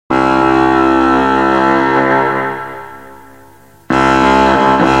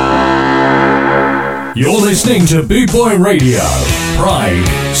You're listening to Boot Boy Radio. Pride,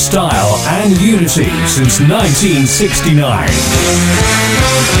 style, and unity since 1969.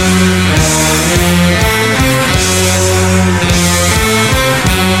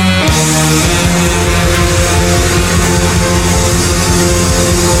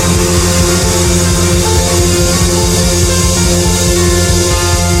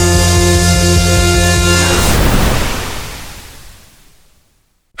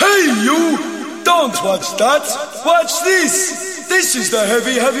 Don't watch that, watch this. This is the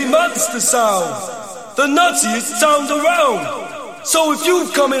heavy, heavy monster sound. The nuttiest sound around. So if you're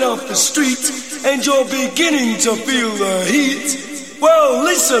coming off the street and you're beginning to feel the heat, well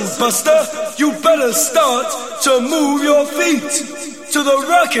listen, Buster, you better start to move your feet to the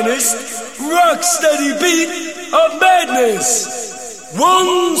rockinest, rock steady beat of madness.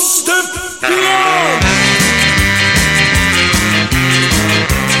 One step beyond.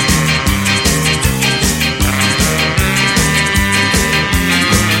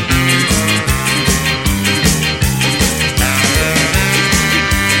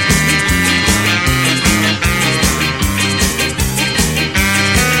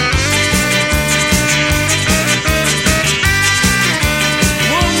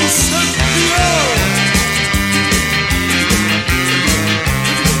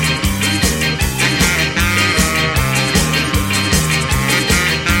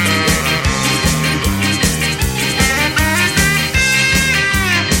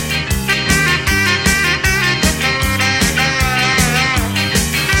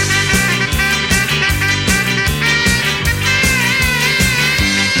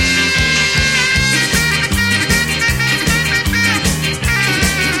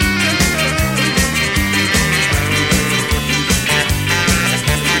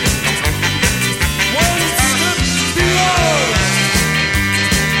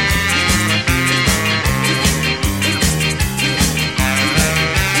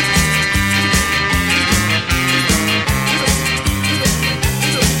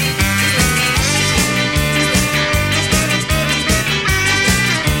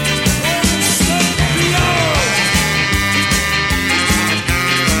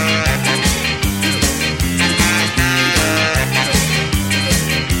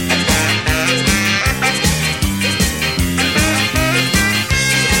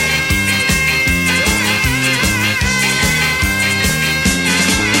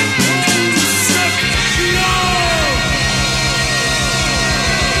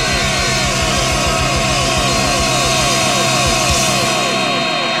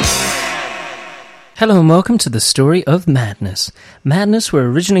 Hello and welcome to the story of Madness. Madness were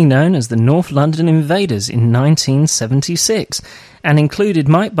originally known as the North London Invaders in 1976 and included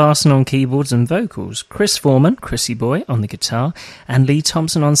Mike Barson on keyboards and vocals, Chris Foreman, Chrissy Boy, on the guitar, and Lee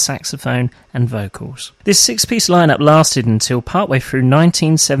Thompson on saxophone and vocals. This six-piece lineup lasted until partway through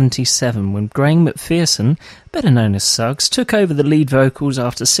 1977 when Graham McPherson, better known as Suggs, took over the lead vocals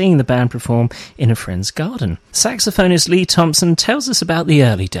after seeing the band perform in a friend's garden. Saxophonist Lee Thompson tells us about the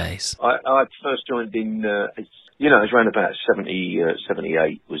early days. I first joined in, it was around about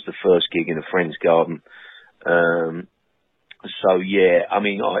 78 was the first gig in a friend's garden. So yeah, I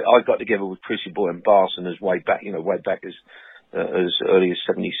mean, I got together with Chrissy Boy and Barson as way back as early as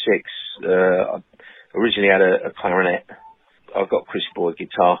 76. I originally had a clarinet. I got Chrissy Boy a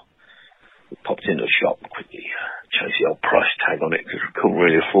guitar. We popped into a shop quickly, changed the old price tag on it because we couldn't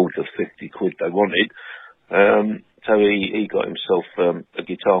really afford the 50 quid they wanted. So he got himself a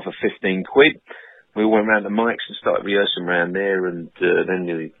guitar for 15 quid. We went round to Mike's and started rehearsing around there, and then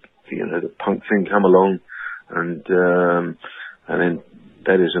the punk thing come along, and then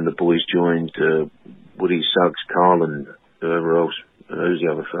Bedders and the boys joined, Woody, Suggs, Carl, and whoever else. Who's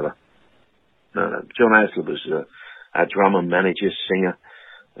the other fella? No, John Asler was our drummer, manager, singer.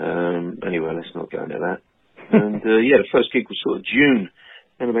 Anyway, let's not go into that. And the first gig was sort of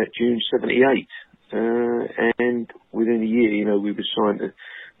around about June 78. And within a year, we were signed to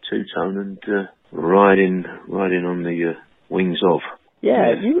Two-Tone and riding on the wings of.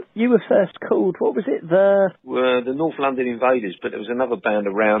 Yeah, you were first called, what was it, the North London Invaders, but there was another band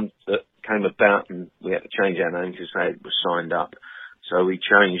around that came about and we had to change our name because they were signed up. So we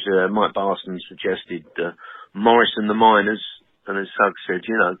changed, Mike Barson suggested Morris and the Miners, and as Suggs said,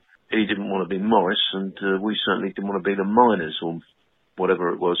 he didn't want to be Morris, and we certainly didn't want to be the Miners, or whatever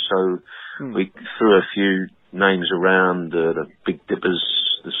it was. So we threw a few names around, the Big Dippers,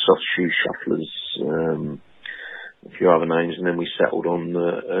 the Soft Shoe Shufflers, a few other names, and then we settled on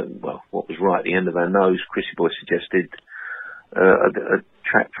what was right at the end of our nose. Chrissy Boy suggested a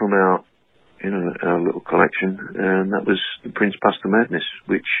track from our our little collection, and that was the Prince Buster Madness,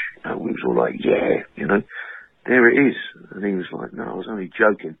 which we was all like, yeah, there it is. And he was like, no, I was only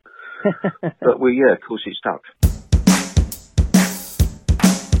joking. But of course it stuck.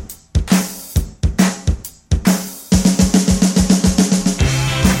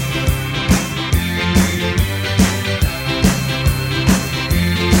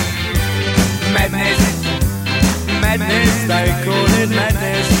 Madness, they call it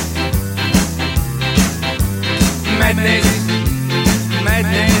madness. Madness,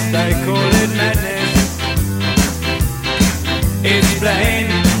 madness, they call it madness. It's plain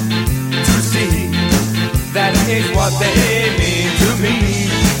to see, that is what they mean to me.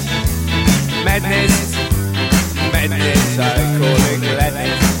 Madness, madness, I call it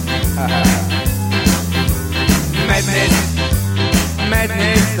gladness. Madness,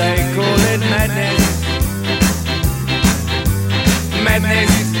 madness, they call it madness.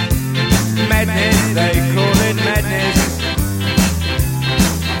 Madness, madness, they call it madness.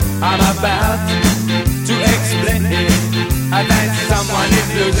 I'm about to explain it, that someone is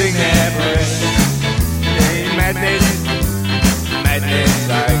losing their breath. Hey, madness, madness,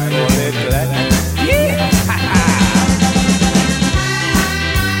 I call it gladness. Yeah!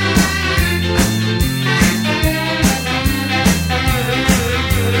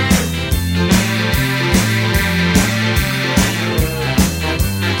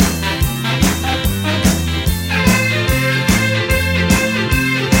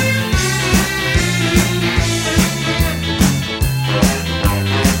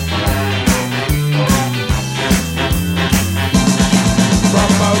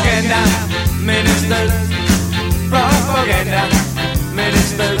 Propaganda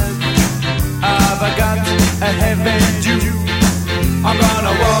ministers, I've got a heavy due. I'm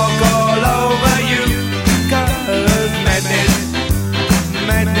gonna walk all over you, 'cause madness,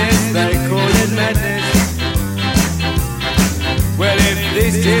 madness, they call it madness. Well, if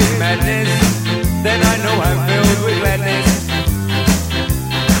this is madness, then I know I'm filled with gladness.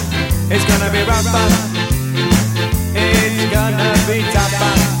 It's gonna be rougher, it's gonna be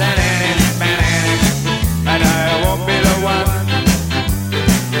tougher than and I won't be the one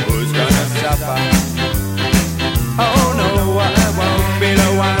who's gonna suffer. Oh no, I won't be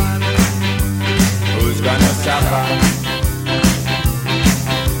the one who's gonna suffer.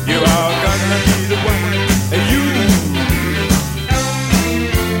 You are gonna be the one, you.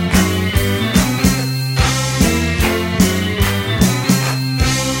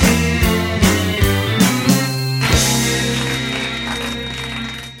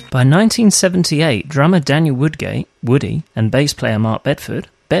 By 1978, drummer Daniel Woody, and bass player Mark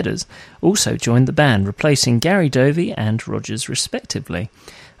Bedders also joined the band, replacing Gary Dovey and Rogers respectively.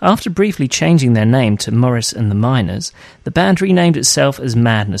 After briefly changing their name to Morris and the Miners, the band renamed itself as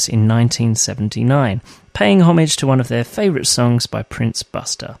Madness in 1979, paying homage to one of their favourite songs by Prince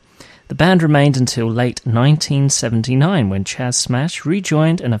Buster. The band remained until late 1979 when Chas Smash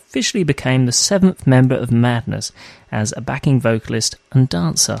rejoined and officially became the 7th member of Madness as a backing vocalist and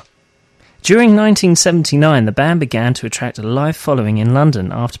dancer. During 1979, the band began to attract a live following in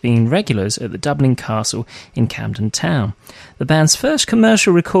London after being regulars at the Dublin Castle in Camden Town. The band's first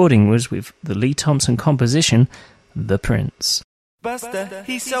commercial recording was with the Lee Thompson composition, The Prince. Buster,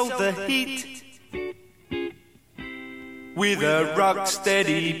 he sold the heat with a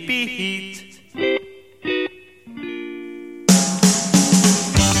rock-steady beat.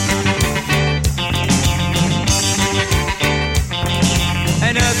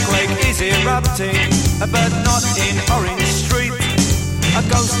 An earthquake is erupting, but not in Orange Street. A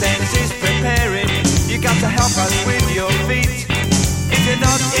ghost dance is preparing, you got to help us with your feet. If you're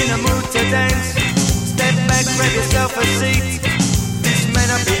not in a mood to dance, step back, grab yourself a seat. This may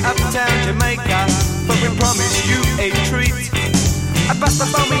not be uptown Jamaica, but we promise you a treat. I bust the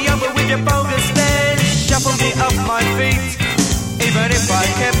me over with your bogus dance, shuffle me off my feet. Even if I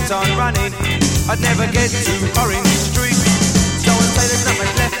kept on running, I'd never get to Orange Street. So I say there's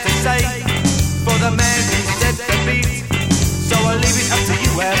nothing left to say for the man who set the beat. So I'll leave it up to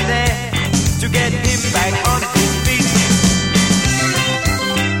you out there to get him back on his feet.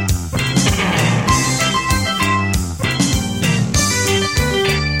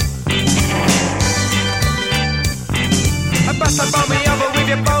 Bust me over with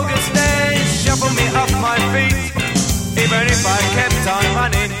your bogus dance, shuffle me off my feet. Even if I kept on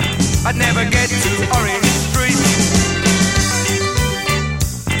running, I'd never get to Orange Street.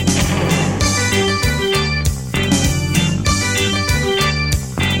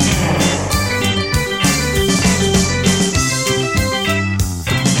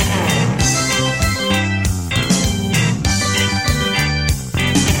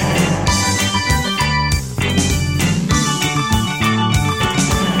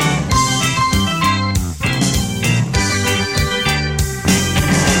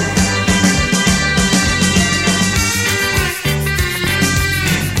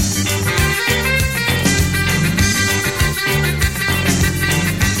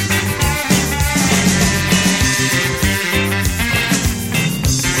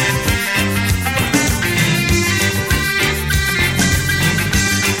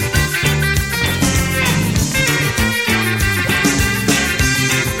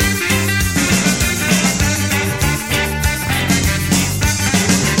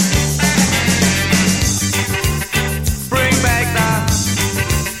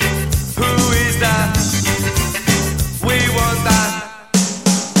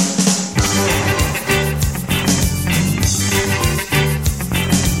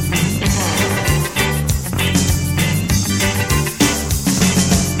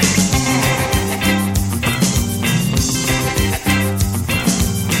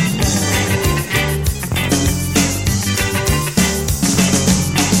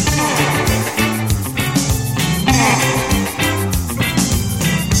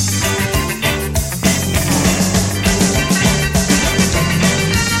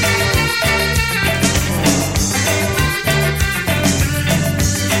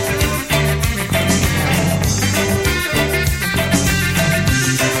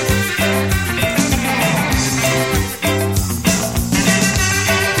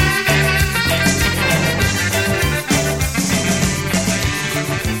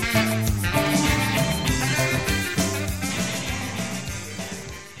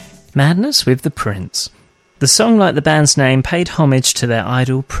 Madness with the Prince. The song, like the band's name, paid homage to their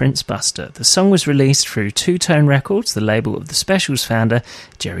idol Prince Buster. The song was released through Two Tone Records, the label of the Specials founder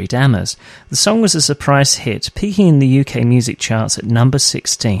Jerry Dammers. The song was a surprise hit, peaking in the UK music charts at number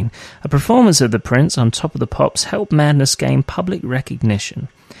 16. A performance of the Prince on Top of the Pops helped Madness gain public recognition.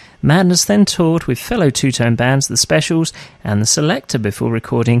 Madness then toured with fellow two-tone bands The Specials and The Selector before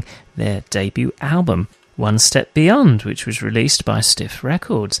recording their debut album, One Step Beyond, which was released by Stiff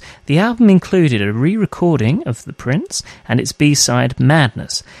Records. The album included a re-recording of The Prince and its B-side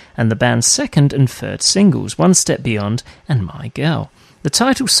Madness, and the band's second and third singles, One Step Beyond and My Girl. The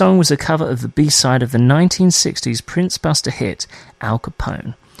title song was a cover of the B-side of the 1960s Prince Buster hit, Al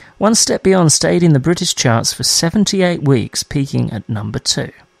Capone. One Step Beyond stayed in the British charts for 78 weeks, peaking at number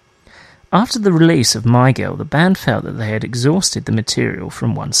 2. After the release of My Girl, the band felt that they had exhausted the material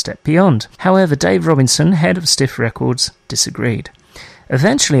from One Step Beyond. However, Dave Robinson, head of Stiff Records, disagreed.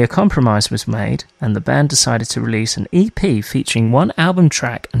 Eventually, a compromise was made, and the band decided to release an EP featuring 1 album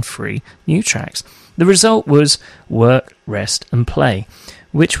track and 3 new tracks. The result was Work, Rest and Play,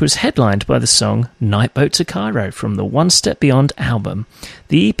 which was headlined by the song Nightboat to Cairo from the One Step Beyond album.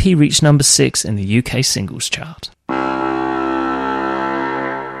 The EP reached number 6 in the UK singles chart.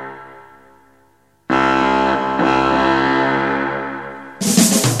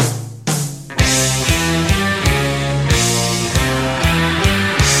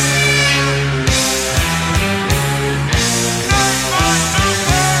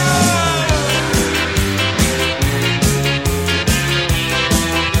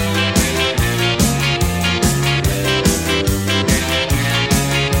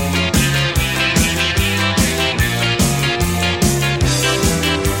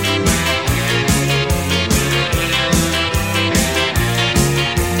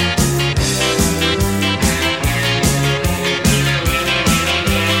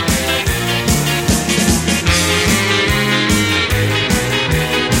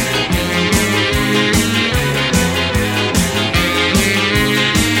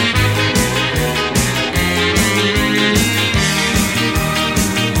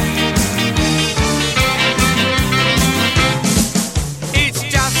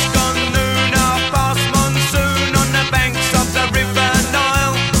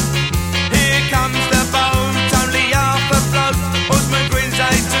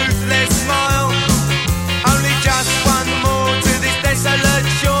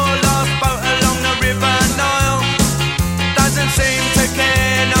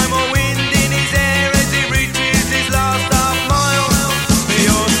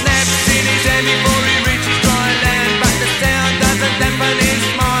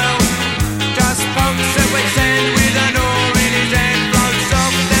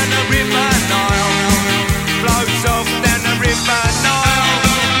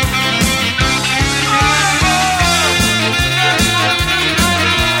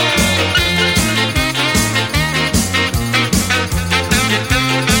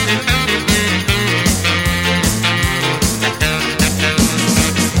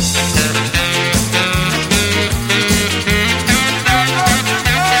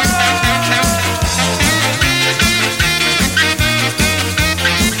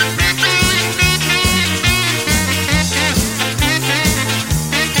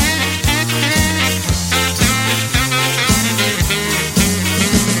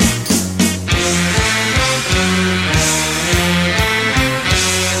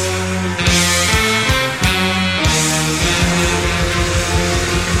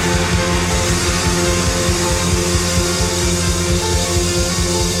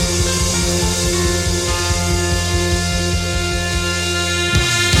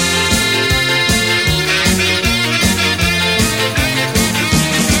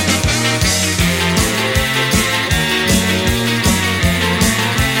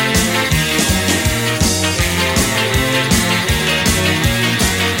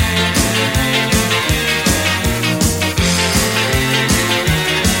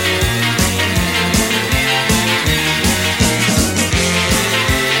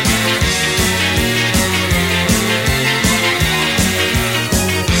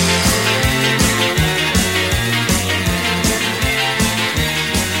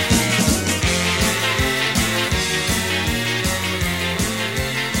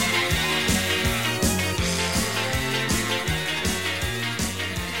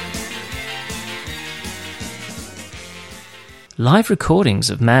 Live recordings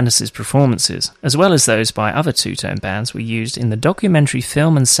of Madness's performances, as well as those by other two-tone bands, were used in the documentary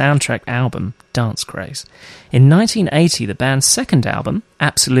film and soundtrack album Dance Craze. In 1980, the band's second album,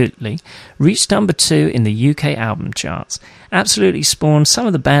 Absolutely, reached number 2 in the UK album charts. Absolutely spawned some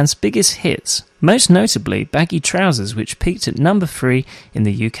of the band's biggest hits, most notably Baggy Trousers, which peaked at number 3 in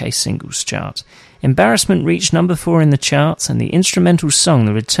the UK singles chart. Embarrassment reached number 4 in the charts, and the instrumental song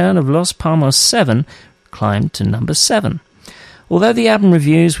The Return of Los Palmos 7 climbed to number 7. Although the album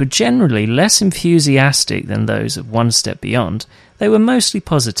reviews were generally less enthusiastic than those of One Step Beyond, they were mostly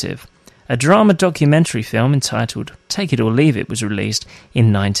positive. A drama documentary film entitled Take It or Leave It was released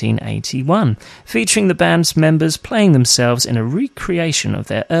in 1981, featuring the band's members playing themselves in a recreation of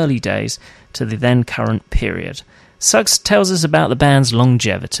their early days to the then current period. Suggs tells us about the band's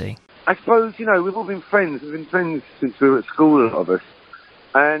longevity. I suppose, we've all been friends. We've been friends since we were at school, a lot of us.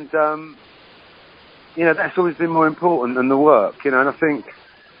 And, that's always been more important than the work, and I think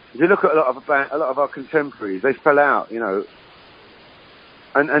if you look at a lot of our contemporaries, they fell out,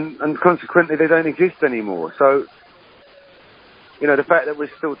 and consequently they don't exist anymore. So, the fact that we're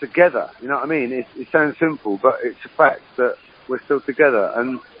still together, you know what I mean? It sounds simple, but it's a fact that we're still together.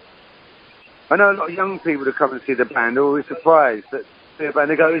 And I know a lot of young people that come and see the band are always surprised that see the band.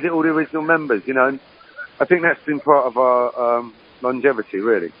 They go, "Is it all the original members?" And I think that's been part of our longevity,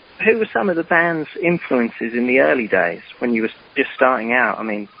 really. Who were some of the band's influences in the early days when you were just starting out?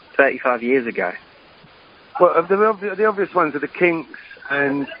 35 years ago. Well, the obvious ones are the Kinks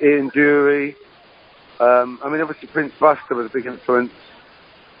and Ian Dury. Obviously Prince Buster was a big influence.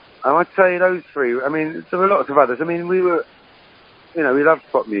 I'd say those three. There were lots of others. We were, we loved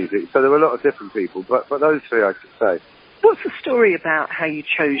pop music, so there were a lot of different people, but those three I should say. What's the story about how you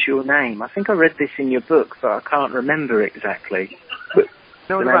chose your name? I think I read this in your book, but I can't remember exactly.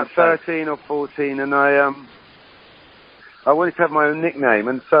 I was about 13 or 14, and I wanted to have my own nickname,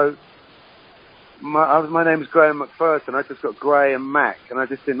 and so my name is Graham McPherson. I just got Gray and Mac, and I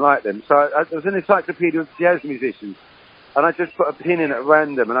just didn't like them. So I was an encyclopedia of jazz musicians, and I just put a pin in at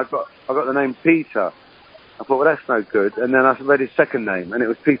random, and I got the name Peter. I thought, well, that's no good, and then I read his second name, and it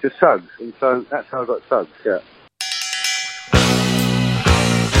was Peter Suggs, and so that's how I got Suggs. Yeah.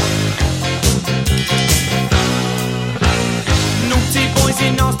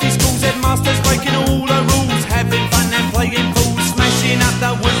 In nasty schools, headmasters breaking all the rules, having fun and playing fools, smashing up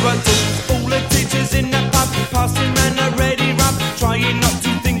the woodwork tools. All the teachers in the pub, passing round a ready rub, trying not to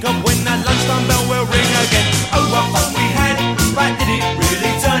think of when the lunchtime bell will ring again. Oh, what fun we had, but did it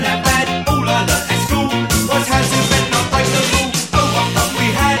really turn out bad? All I learnt at school was how to bend, not break the rule. Oh, what fun we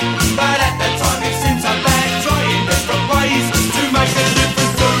had, but at the time it seemed so bad, trying different ways to make a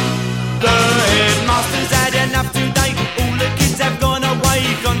difference too. The headmasters had enough today, all the kids have gone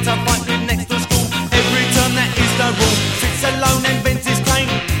to fight with next to school. Every term that is the rule. Sits alone and bends his cane.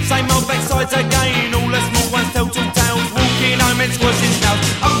 Same old backsides again. All the small ones tell two tales. Walking home and squashing snails.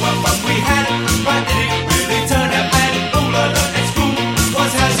 Oh, what fun we had, but did it really turn out bad? All I learnt at school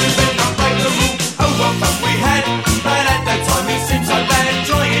was how to bend, not break the rule. Oh, what fun we had, but at the time it seemed so bad.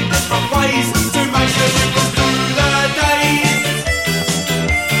 Trying different ways to make a difference through the days.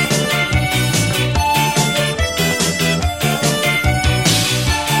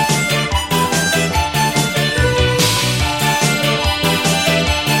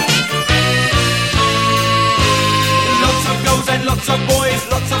 Lots of boys,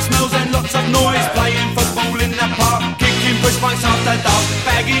 lots of smells and lots of noise, playing football in the park, kicking push bikes after dark,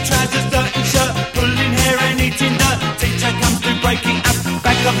 baggy trousers, dirty shirt, pulling hair and eating dirt. Teacher comes to breaking up,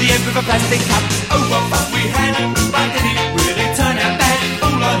 back of the end with a plastic cup. Oh, what fun we had, but did it really turn out bad?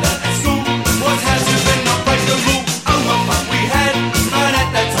 All I learnt at school was how to bend, not break the rule. Oh, what fun we had, but at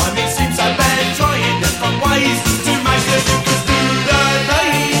that time it seemed so bad, trying different ways to make a difference through the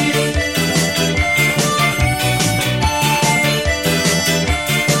days.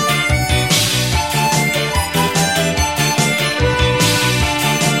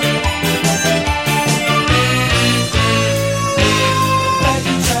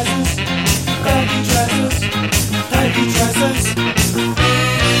 Baggy trousers,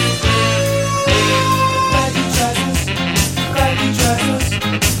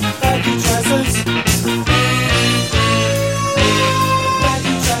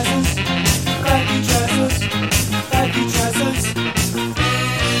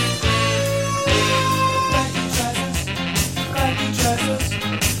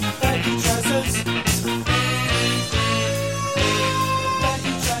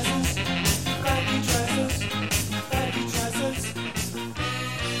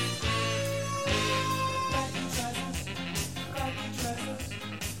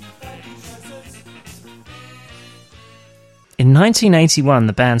 In 1981,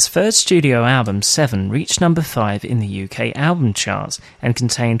 the band's third studio album, Seven, reached number 5 in the UK album charts and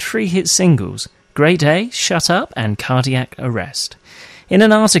contained 3 hit singles, Grey Day, Shut Up and Cardiac Arrest. In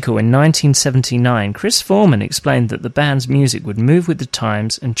an article in 1979, Chris Foreman explained that the band's music would move with the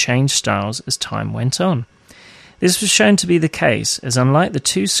times and change styles as time went on. This was shown to be the case, as unlike the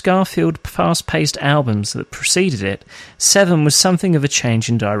 2 ska-filled fast-paced albums that preceded it, Seven was something of a change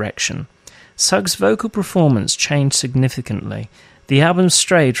in direction. Suggs' vocal performance changed significantly. The album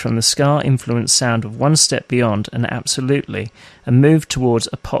strayed from the ska-influenced sound of One Step Beyond and Absolutely, and moved towards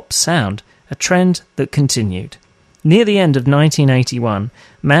a pop sound, a trend that continued. Near the end of 1981,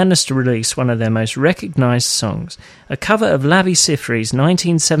 Madness released one of their most recognised songs, a cover of Lavi Siffre's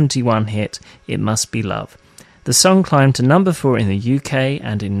 1971 hit, It Must Be Love. The song climbed to number 4 in the UK,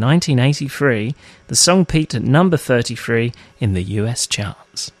 and in 1983, the song peaked at number 33 in the US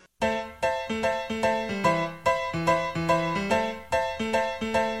charts.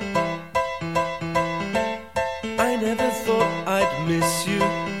 I never thought I'd miss you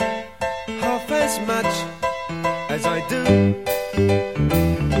half as much as I do.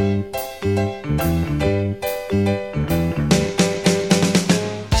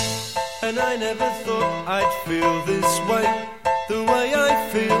 And I never thought I'd feel this way, the way I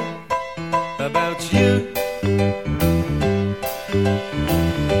feel about you.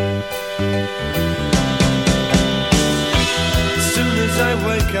 As soon as I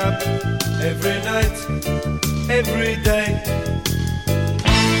wake up, every night, every day,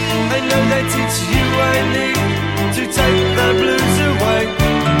 I know that it's you I need to take the blues away.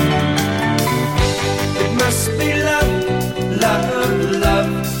 It must be love, love, love.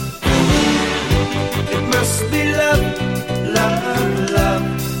 It must be love, love, love.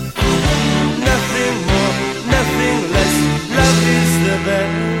 Nothing more, nothing less. Love is the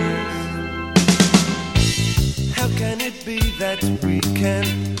best. How can it be that we can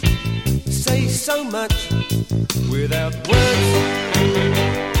say so much without words?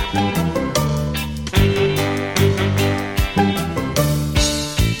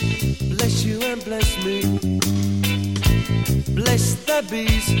 Bless you and bless me. Bless the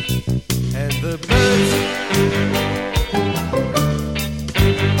bees and the birds.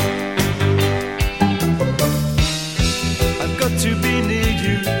 I've got to be near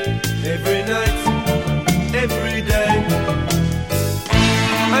you every night, every day.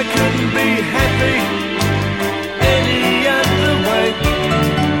 I couldn't be happy any other way.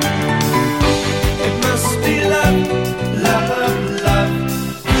 It must be love, love, love.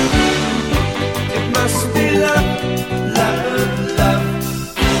 It must be love, love, love.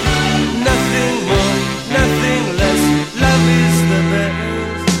 Nothing more, nothing less. Love is the best.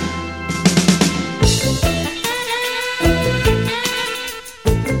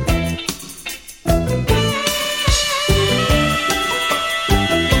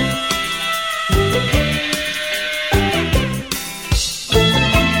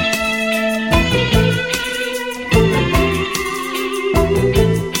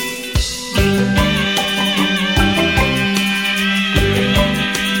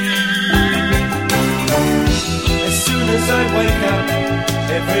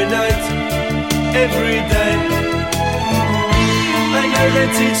 Every night, every day, I know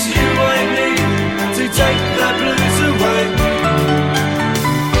that it's you I need to take the blues away.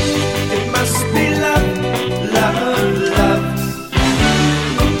 It must be love, love, love.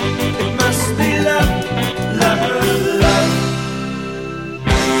 It must be love, love, love.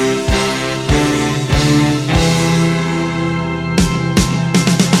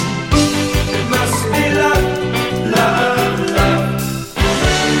 It must be love, love, love.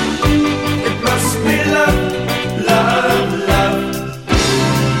 It must be love, love, love.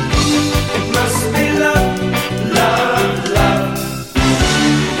 It must be love, love, love.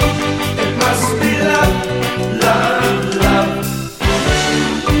 It must be love, love, love.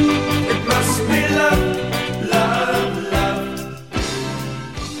 It must be love, love, love.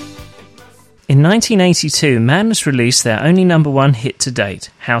 In 1982, Madness released their only number 1 hit to date,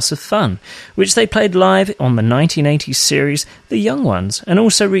 House of Fun, which they played live on the 1980s series The Young Ones, and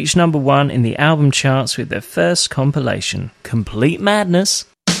also reached number 1 in the album charts with their first compilation, Complete Madness.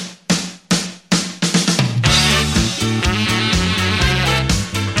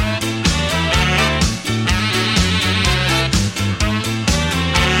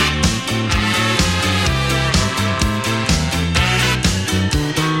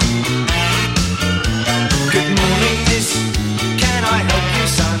 Good morning, miss. Can I help you,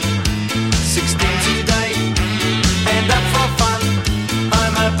 son? 16 today, and up for fun.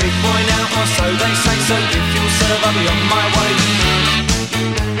 I'm a big boy now, or so they say. So if you'll serve, I'll be on my way.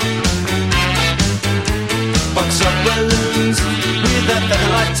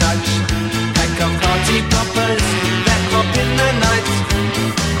 featherlight touch. Pack of party poppers that crop in the night.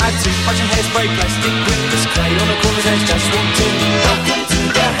 Add toothbrush and hairspray, plastic windows, clay on the corner's edge, just walked in. Welcome to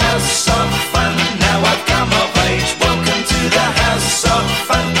the house of fun. Now I've come of age. Welcome to the house of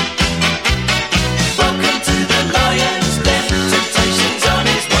fun. Welcome to the lion's den. Temptation's on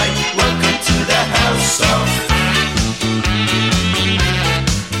his way. Welcome to the house of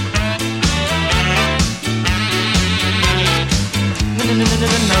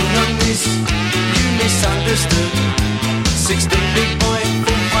No, miss, you misunderstood. 16 big boy,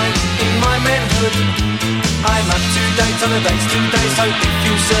 full fight in my manhood. I'm up to date on the dates today, so if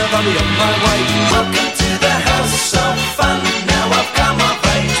you serve, I'll be on my way. Welcome to the house of fun. Now I've come of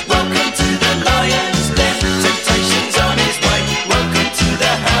age. Welcome to the lion's den. Temptation's on his way. Welcome to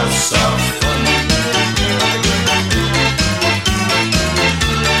the house of fun.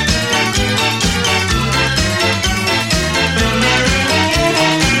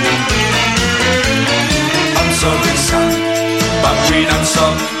 I'm sorry, son, but we don't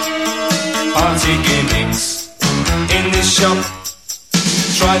stop party gimmicks in this shop.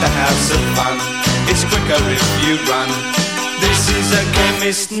 Try the house of fun, it's quicker if you run. This is a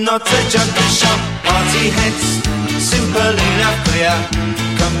chemist, not a junkie shop. Party heads, simple enough, clear.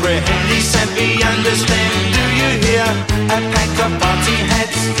 Comprehend these and be understand. Do you hear? A pack of party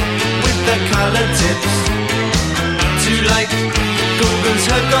heads with the colour tips. Too late, Google's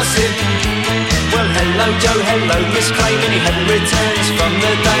her gossip. Well, hello Joe, hello Miss Clay. Many happy returns from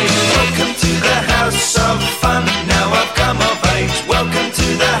the day. Welcome to the house of fun. Now I've come of age. Welcome to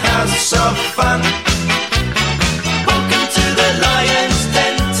the house of fun. Welcome to the lion's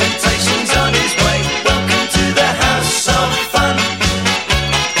den. Temptation's on his way. Welcome to the house of fun.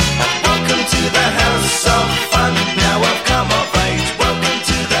 Welcome to the house of fun. Now I've come of age. Welcome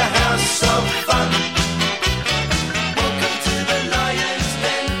to the house of fun. Welcome to the lion's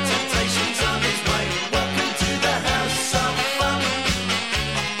den. Temptation's on his way. Welcome to the house of fun.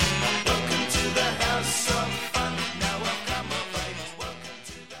 Welcome to the house of fun. Now I've come of age. Welcome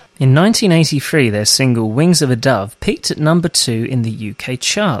to the... In 1983, their single Wings of a Dove peaked at number 2 in the UK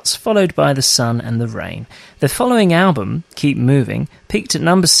charts, followed by The Sun and the Rain. Their following album, Keep Moving, peaked at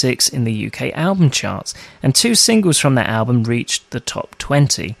number 6 in the UK album charts, and 2 singles from that album reached the top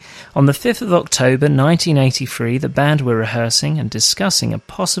 20. On the 5th of October 1983, the band were rehearsing and discussing a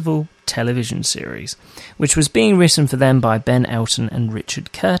possible television series, which was being written for them by Ben Elton and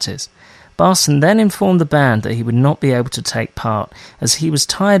Richard Curtis. Barson then informed the band that he would not be able to take part, as he was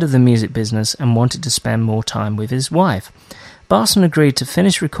tired of the music business and wanted to spend more time with his wife. Barson agreed to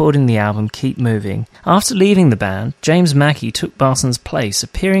finish recording the album Keep Moving. After leaving the band, James Mackey took Barson's place,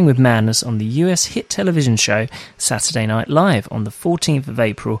 appearing with Madness on the US hit television show Saturday Night Live on the 14th of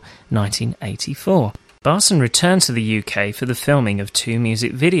April 1984. Barson returned to the UK for the filming of 2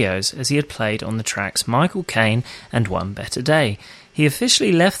 music videos, as he had played on the tracks Michael Caine and One Better Day. He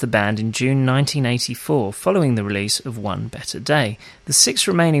officially left the band in June 1984 following the release of One Better Day. The 6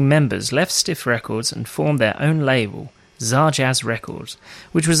 remaining members left Stiff Records and formed their own label, Zarjazz Records,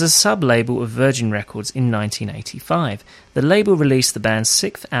 which was a sub-label of Virgin Records in 1985. The label released the band's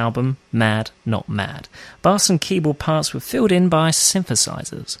 6th album, Mad Not Mad. Bass and keyboard parts were filled in by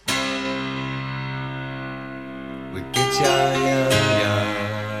synthesizers. We get ya, ya, ya.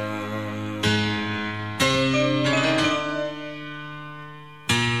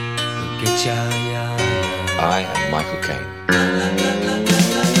 We get ya, ya, ya. I am Michael Caine.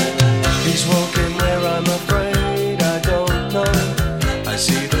 He's walking where I'm afraid I don't know. I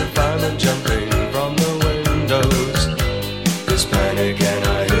see the fireman jumping from the windows. There's panic and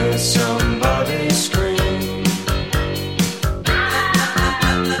I hear somebody scream.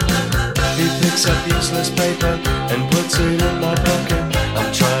 He picks up useless paper and puts it in my pocket.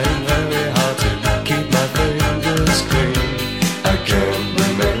 I'm trying very hard to keep my fingers clean. I can't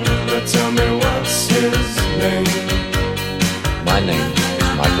remember, tell me what's his name. My name is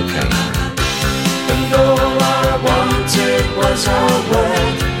Michael Caine. And all I wanted was a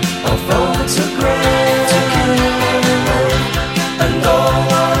word, a photograph to keep on home. And all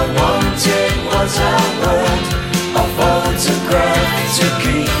I wanted was a word, a photograph to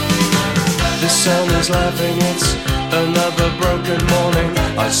keep. The sun is laughing, it's another broken morning.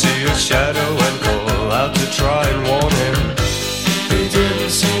 I see a shadow and call out to try and warn him. He didn't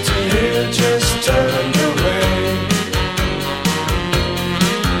seem to hear, just turned away.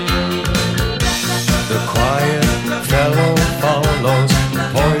 The quiet fellow follows,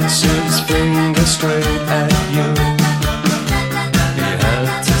 points his finger straight at you. He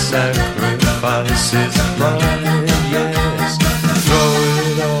had to sacrifice his pride, yes, throw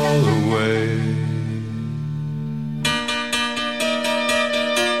it all away.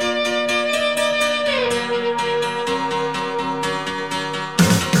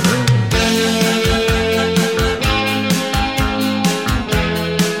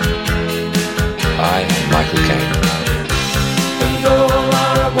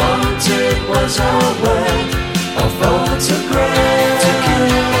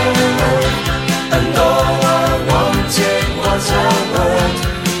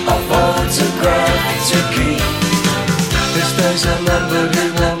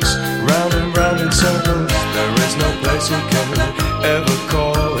 no place he can ever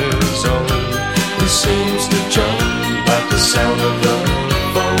call his own. He seems to jump at the sound of the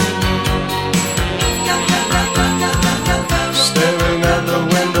phone. Staring at the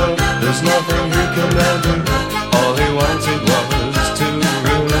window, there's nothing he can do. All he wanted was to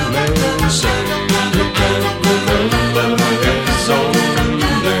remain sane. He can't remember his own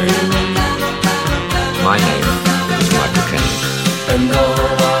name. My name is Michael Caine. And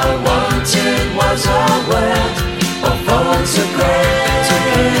all I wanted was a word or photograph to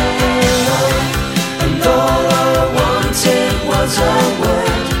get. And all I wanted was a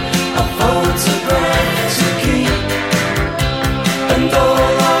word, a photograph to keep. And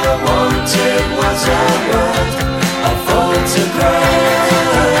all I wanted was a word, a photograph.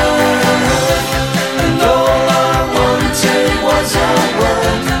 And all I wanted was a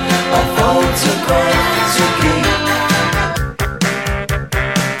word, a photograph to keep.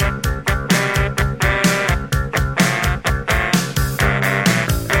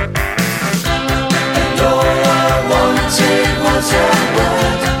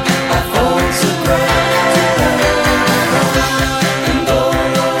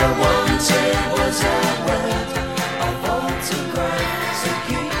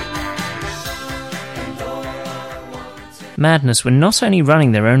 Madness were not only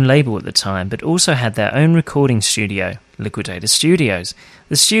running their own label at the time, but also had their own recording studio, Liquidator Studios.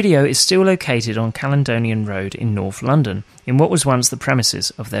 The studio is still located on Caledonian Road in North London, in what was once the premises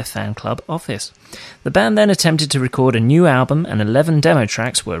of their fan club office. The band then attempted to record a new album and 11 demo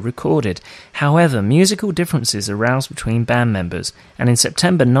tracks were recorded. However, musical differences aroused between band members, and in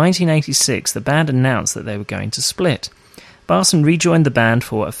September 1986 the band announced that they were going to split. Barson rejoined the band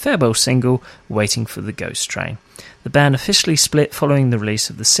for a farewell single, Waiting for the Ghost Train. The band officially split following the release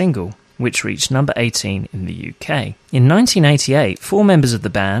of the single, which reached number 18 in the UK. In 1988, 4 members of the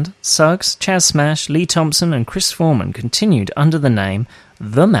band, Suggs, Chas Smash, Lee Thompson and Chris Foreman, continued under the name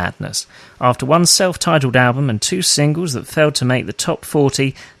The Madness. After one self-titled album and 2 singles that failed to make the top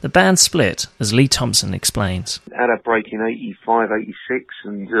 40, the band split, as Lee Thompson explains. Had a break in 85, 86,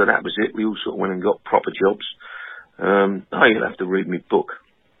 and that was it. We all sort of went and got proper jobs. You'll have to read my book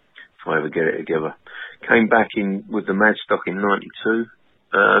if I ever get it together. Came back in with the Madstock in 92.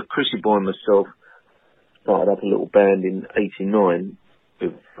 Chrissy Boy and myself started up a little band in 89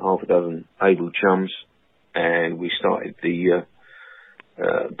 with half a dozen able chums, and we started the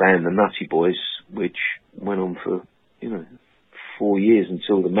band The Nutty Boys, which went on for 4 years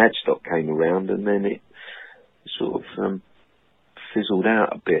until the Madstock came around, and then it sort of fizzled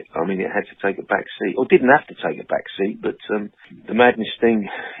out a bit. I mean, it had to take a back seat, or didn't have to take a back seat, but the Madness thing,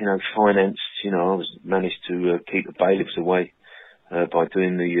 financed, I managed to keep the bailiffs away by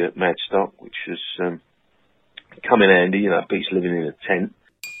doing the Madstock, which has come in handy. It beats living in a tent.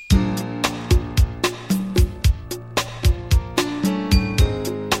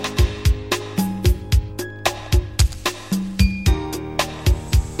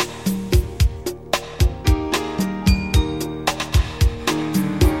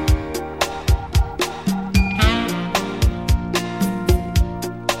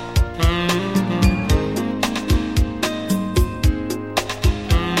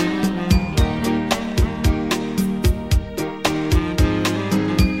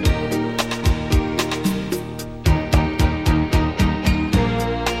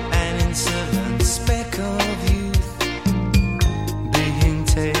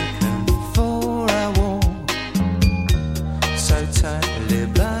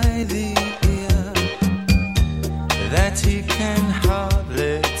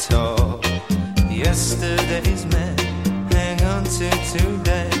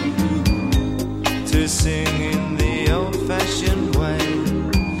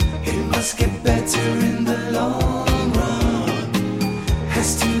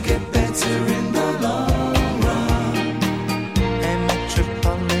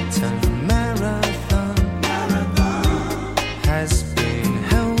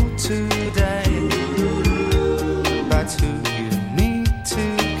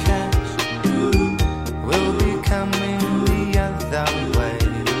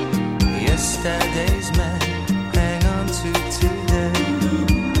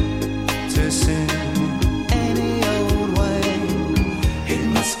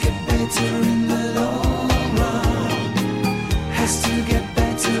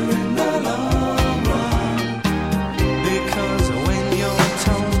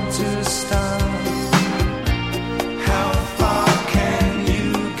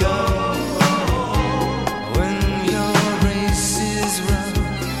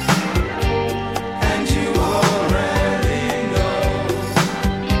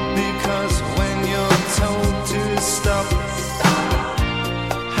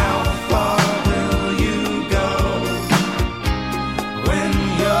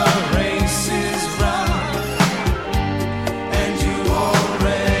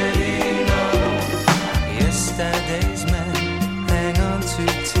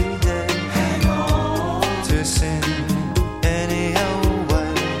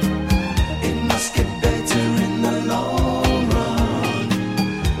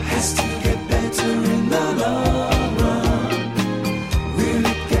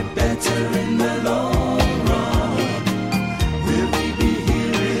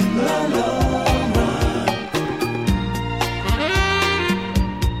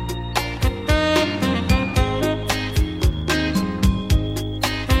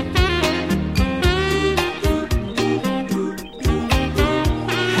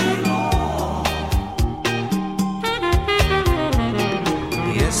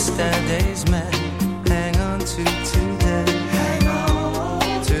 yesterday's man. Hang on to today. Hang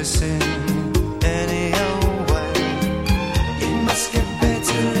on to sin any old way. It must get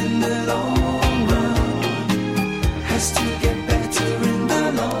better in the long run. Has to get better in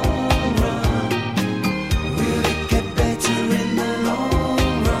the long run. Will it get better in the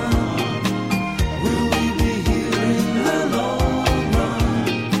long run? Will we be here in the long run?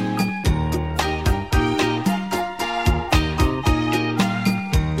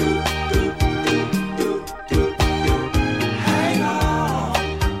 Hang on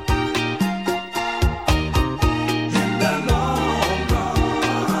in the long run.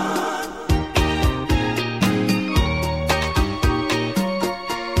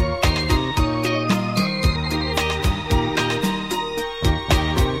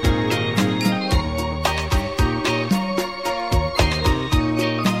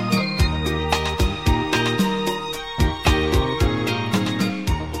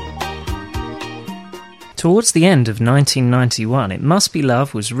 Towards the end of 1991, It Must Be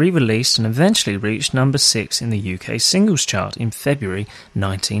Love was re-released and eventually reached number 6 in the UK singles chart in February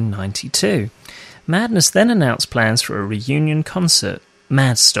 1992. Madness then announced plans for a reunion concert,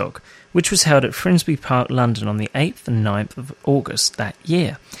 Madstock, which was held at Finsbury Park, London on the 8th and 9th of August that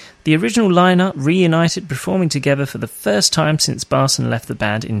year. The original lineup reunited, performing together for the first time since Barson left the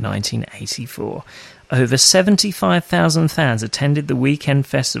band in 1984. Over 75,000 fans attended the weekend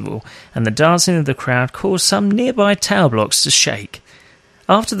festival, and the dancing of the crowd caused some nearby tower blocks to shake.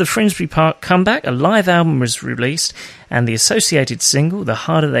 After the Finsbury Park comeback, a live album was released, and the associated single, The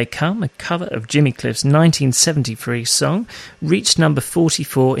Harder They Come, a cover of Jimmy Cliff's 1973 song, reached number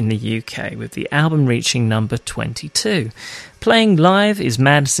 44 in the UK, with the album reaching number 22. Playing live is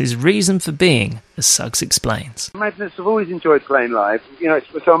Madness's reason for being, as Suggs explains. Madness have always enjoyed playing live.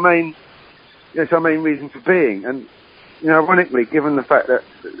 It's our main, it's our main reason for being. And ironically, given the fact that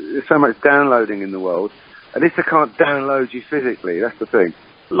there's so much downloading in the world, at least I can't download you physically. That's the thing.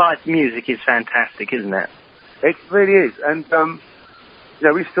 Live music is fantastic, isn't it? It really is, and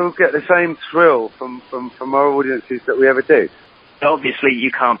we still get the same thrill from our audiences that we ever did. Obviously, you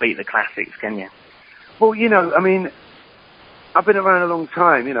can't beat the classics, can you? Well, I've been around a long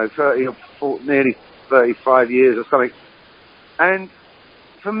time, 30 or 40, nearly 35 years or something. And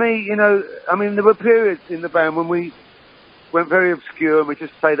for me, there were periods in the band when we went very obscure and we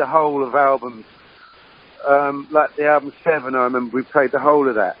just played the whole of albums. Like the album 7, I remember we played the whole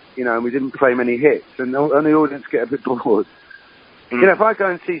of that, and we didn't play many hits, and the audience get a bit bored. If I go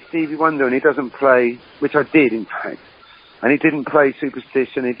and see Stevie Wonder and he doesn't play, which I did in fact, and he didn't play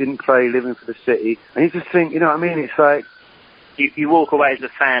Superstition, he didn't play Living for the City, and you just think, it's like... You walk away as a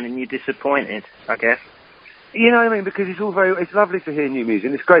fan and you're disappointed, I guess. You know what I mean? Because it's lovely to hear new music,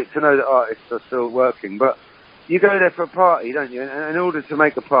 and it's great to know that artists are still working, but you go there for a party, don't you? And in order to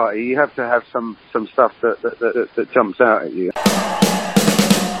make a party, you have to have some stuff that jumps out at you.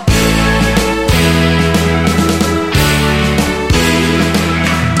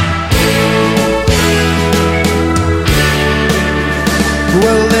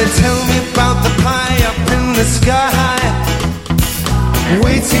 Well, they tell me about the pie up in the sky,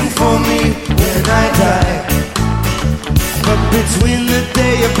 waiting for me when I die. But between the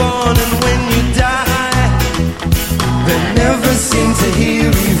day you're born and when you die, they never seem to hear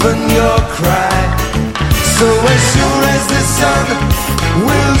even your cry. So as sure as the sun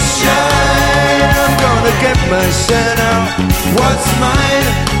will shine, I'm gonna get my share now, what's mine?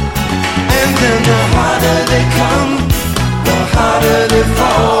 And then the harder they come, the harder they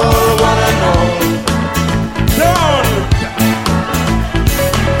fall, what I know. Lord!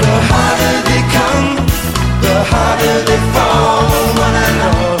 The harder they come, the harder they fall, what I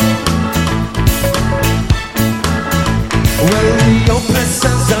know. Well, the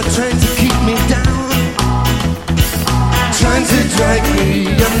oppressors are trying to keep me down, trying to drag me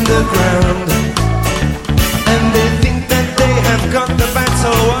underground, and they think that they have got the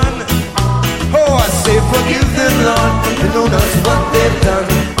battle won. Oh, I say forgive them, Lord, they know not what they've done.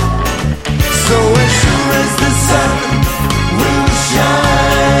 So as sure as the sun will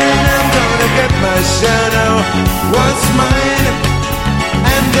shine, I'm gonna get my share now, what's mine?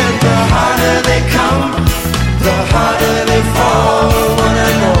 And then the harder they come, the harder they fall, what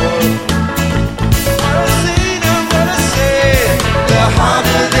I know. What I say, the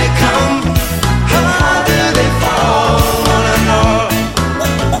harder they come, the harder they fall, what I know.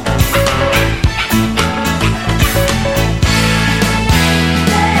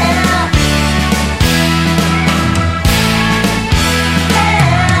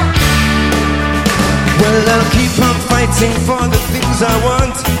 Well, I'll keep on fighting for the things I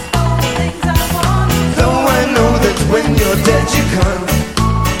want, though I know that when you're dead you can't.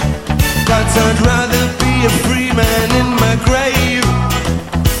 I'd rather be a free man in my grave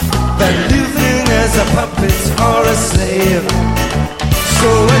than living as a puppet or a slave. So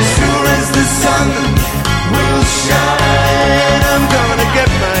as sure as the sun will shine, I'm gonna get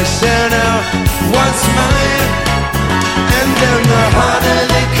my share now. What's mine? And then the harder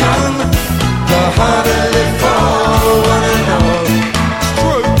they come, the harder they fall. Wanna know? It's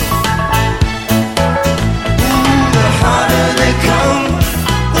true. The harder they come,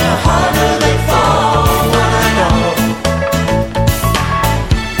 the harder they fall. Wanna know?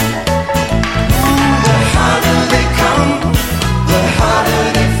 The harder they come, the harder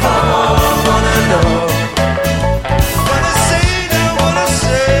they fall. Wanna know? Wanna say,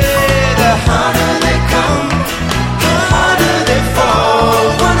 the harder they come, the harder they fall.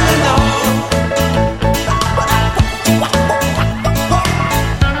 Wanna know?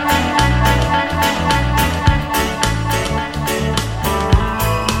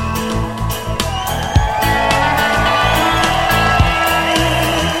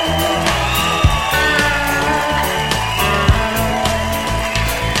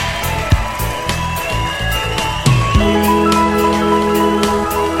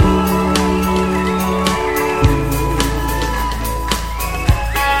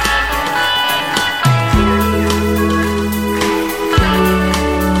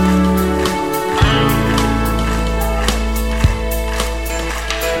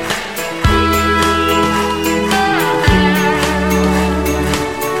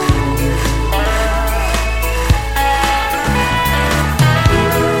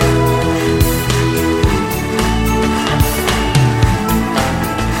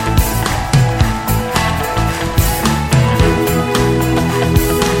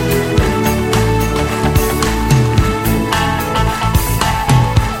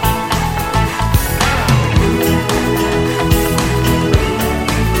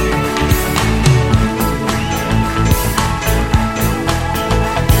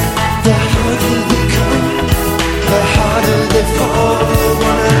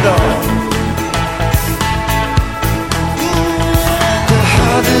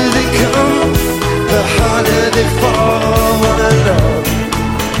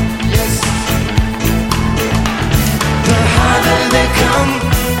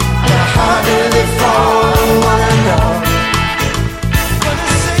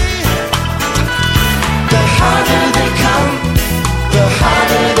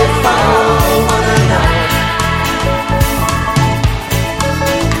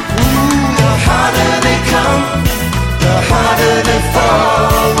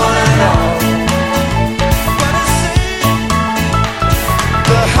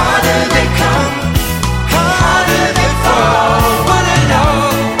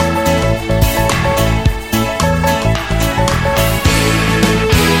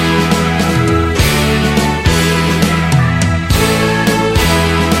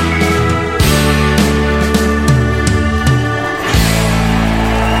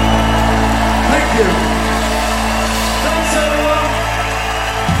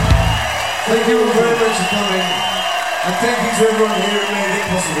 Thank you all very much for coming. And thank you to everyone here who made it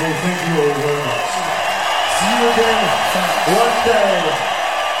possible. Thank you all very much. See you again one day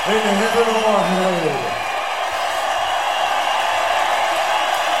in heaven or hell.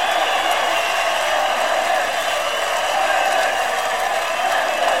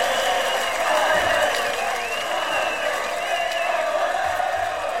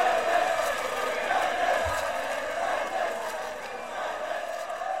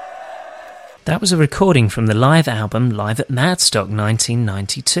 That was a recording from the live album Live at Madstock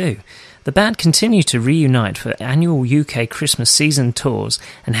 1992. The band continued to reunite for annual UK Christmas season tours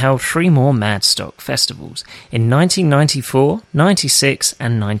and held 3 more Madstock festivals in 1994, 96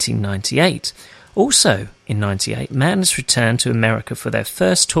 and 1998. Also, in 98, Madness returned to America for their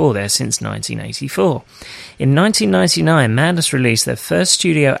first tour there since 1984. In 1999, Madness released their first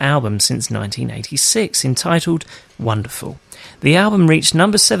studio album since 1986, entitled Wonderful. The album reached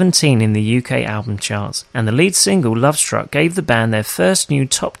number 17 in the UK album charts, and the lead single, Love Struck, gave the band their first new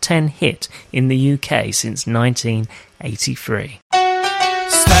top 10 hit in the UK since 1983.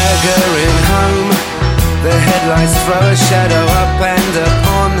 Staggering home, the headlights throw a shadow up and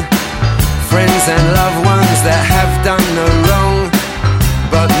upon friends and loved ones that have done no wrong,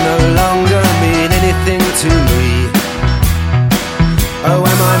 but no longer mean anything to me. Oh,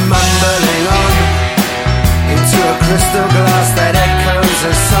 am I mumbling on into a crystal glass that echoes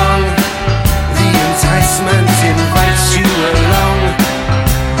a song? The enticement invites you along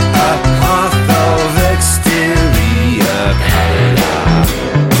a path of exterior colour.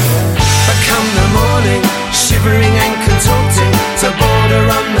 But come the morning, shivering and contorting to border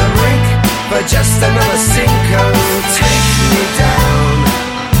just another sinkhole. Take me down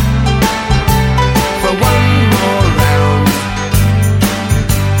for one more round.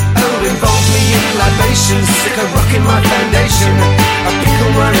 Oh, involve me in libations, stick a rock in my foundation. I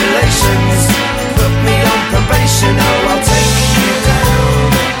pickle my relations, put me on probation. Oh, I'll take you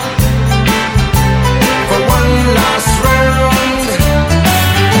down for one last round.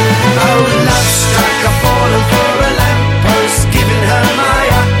 Oh, love struck, I've fallen for a lamppost, giving her my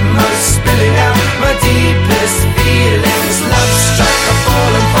utmost, spilling out my deepest feelings. Love struck, I've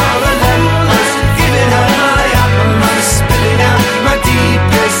fallen for a lamppost, giving her my utmost, spilling out my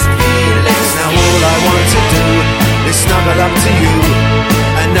deepest feelings. Now all I want to do is snuggle up to you,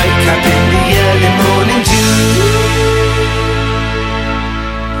 a nightcap in the early morning dew.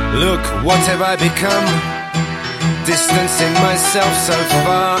 Look, what have I become? Distancing myself so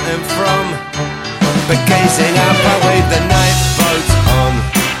far and from, but gazing up I wave the night boat on.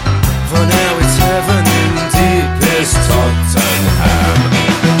 For now it's heaven in deepest Tottenham.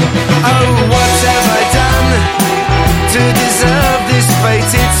 Oh, what have I done to deserve this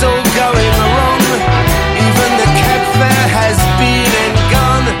fate? It's all going wrong. Even the cab fare has been and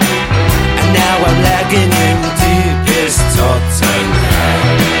gone, and now I'm lagging in deepest Tottenham.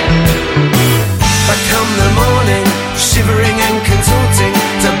 But come the morning, shivering and contorting,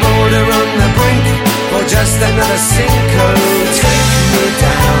 to border on the brink, or just another sinkhole. Take me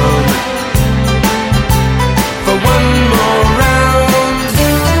down for one more round.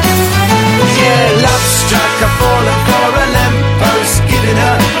 Yeah, love struck, I've fallen for a lamppost, giving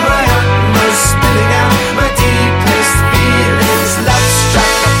her my utmost, spilling out my deepest feelings. Love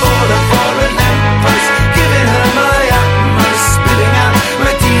struck, I've fallen for a lamppost, giving her my utmost, spilling out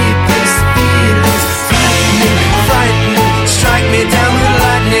my deepest feelings. Frightening, strike me down with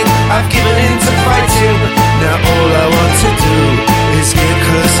lightning. I've given in to fighting. Now all I want to do is get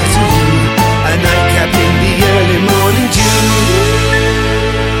closer to you, a nightcap in the early morning dew.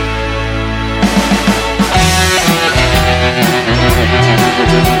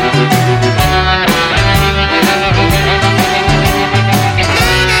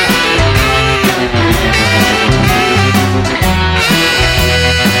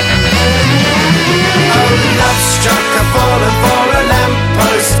 Love struck, I've fallen for a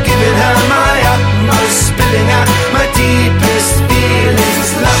lamppost, giving her my utmost, spilling out my deepest feelings.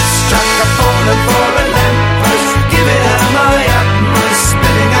 Love struck, I've fallen for a lamppost, giving her my utmost,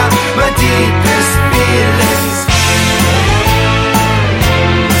 spilling out my deepest feelings.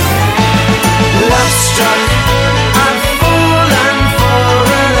 Love struck, I've fallen for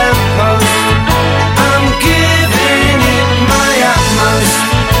a lamppost, I'm giving it my utmost.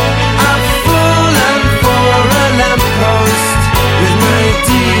 I've fallen for a lamppost with my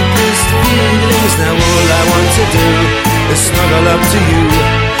deepest feelings. Now all I want to do is snuggle up to you,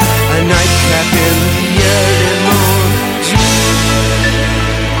 a nightcap in the early morning dew.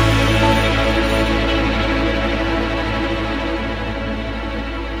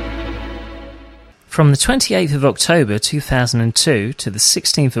 From the 28th of October 2002 to the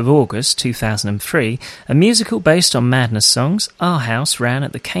 16th of August 2003, a musical based on Madness songs, Our House, ran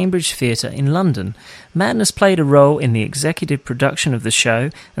at the Cambridge Theatre in London. Madness played a role in the executive production of the show,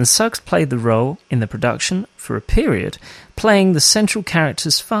 and Suggs played the role in the production for a period, playing the central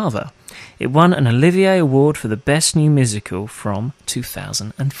character's father. It won an Olivier Award for the Best New Musical from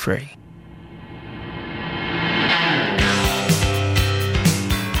 2003.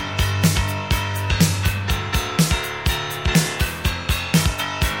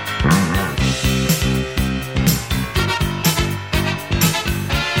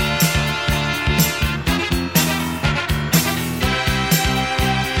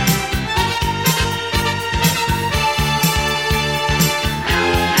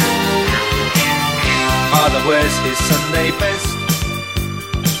 Father wears his Sunday best.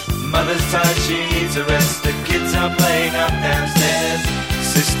 Mother's tired, she needs a rest. The kids are playing up downstairs.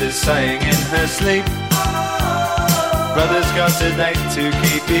 Sister's sighing in her sleep. Brother's got a date to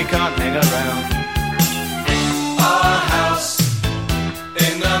keep, he can't hang around. Our house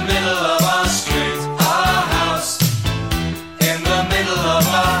in the middle of our street. Our house in the middle of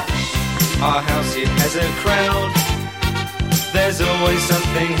our house, it has a crowd. There's always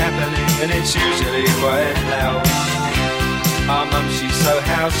something happening, and it's usually quite loud. Our mum, she's so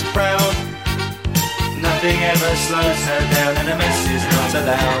house proud. Nothing ever slows her down, and a mess is not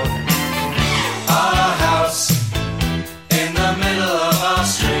allowed. Our house in the middle of our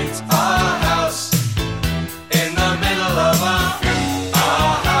street. Our house in the middle of our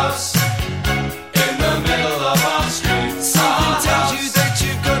house in the middle of our street. Something tells you that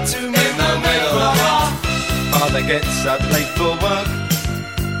you've got to meet in the middle of our. Father gets up late for work.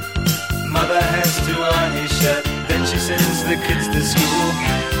 father has to iron his shirt. Then she sends the kids to school,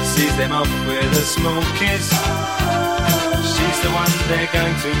 sees them off with a small kiss. She's the one they're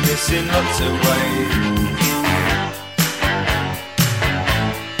going to miss in lots of ways.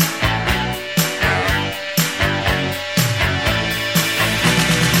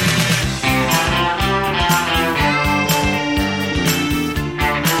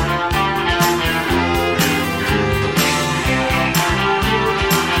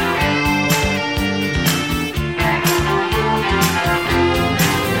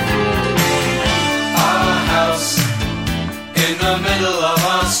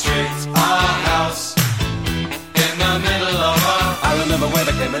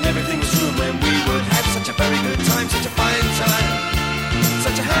 And everything was true when we would have such a very good time, such a fine time,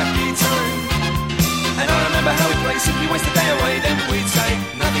 such a happy time. And I remember how we'd play, simply waste the day away. Then we'd say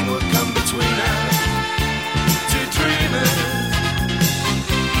nothing would come between us, two dreamers.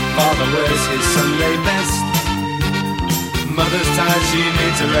 Father wears his Sunday best, mother's tired, she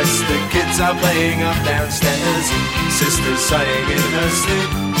needs a rest. The kids are playing up downstairs, sister's sighing in her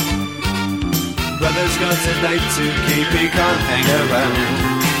sleep. Brother's got a date to keep, he can't hang around.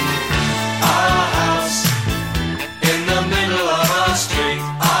 Our house in the middle of our street.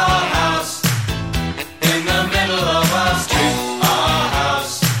 Our house in the middle of our street. Our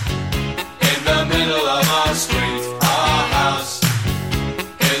house in the middle of our street. Our house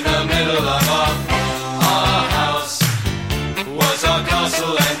in the middle of our house was our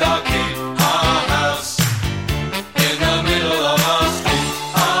castle and our keep. Our house in the middle of our street.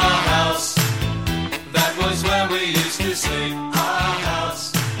 Our house, that was where we used to sleep. Our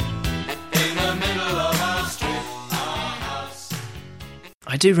house in the middle of our street. Our house.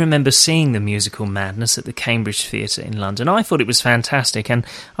 I do remember seeing the musical Madness at the Cambridge Theatre in London. I thought it was fantastic, and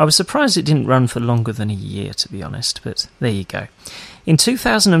I was surprised it didn't run for longer than a year, to be honest, but there you go. In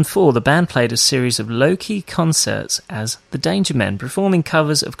 2004, the band played a series of low-key concerts as the Danger Men, performing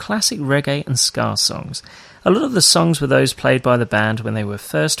covers of classic reggae and ska songs. A lot of the songs were those played by the band when they were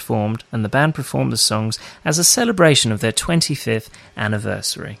first formed, and the band performed the songs as a celebration of their 25th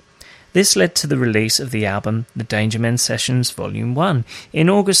anniversary. This led to the release of the album The Danger Men Sessions Volume 1. In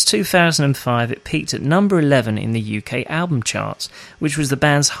August 2005, it peaked at number 11 in the UK album charts, which was the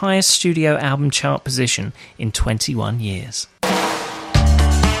band's highest studio album chart position in 21 years.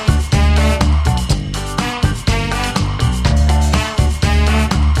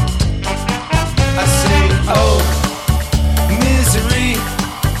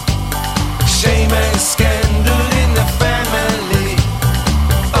 Shame and scandal in the family.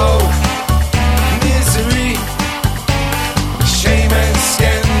 Oh, misery. Shame and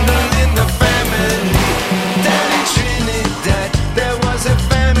scandal in the family. Down in Trinidad there was a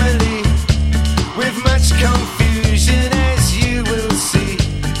family with much confusion, as you will see.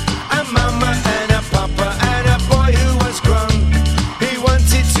 A mama and a papa and a boy who was grown. He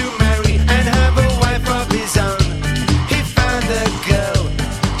wanted to marry and have a wife of his own. He found a girl,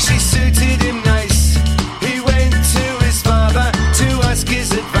 she suited him nice. He went to his father to ask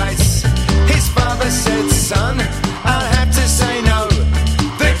his advice. His father said, son, I'll have to say no.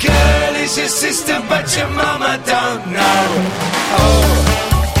 The girl is your sister, but your mama don't know. Oh,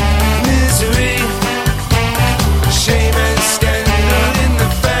 misery. Shame and scandal in the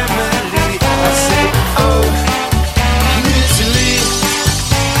family. I say, oh, misery.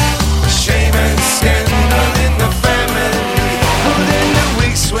 Shame and scandal in the family. Oh, then the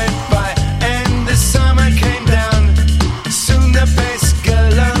weeks went by and the summer came down. Soon the best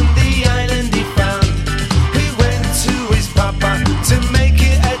girl on the island he found. He went to his papa to make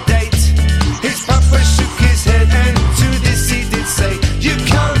it a date. His papa shook his head and to this he did say, you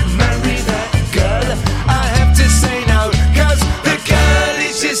can't marry that girl. I have to say no, 'cause the girl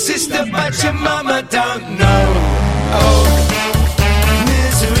is your sister, but your mama don't know. Oh,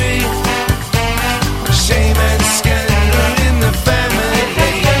 misery. Shame and scandal in the family.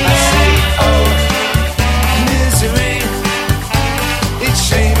 I say, oh, misery. It's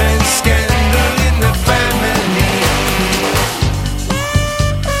shame and scandal in the family.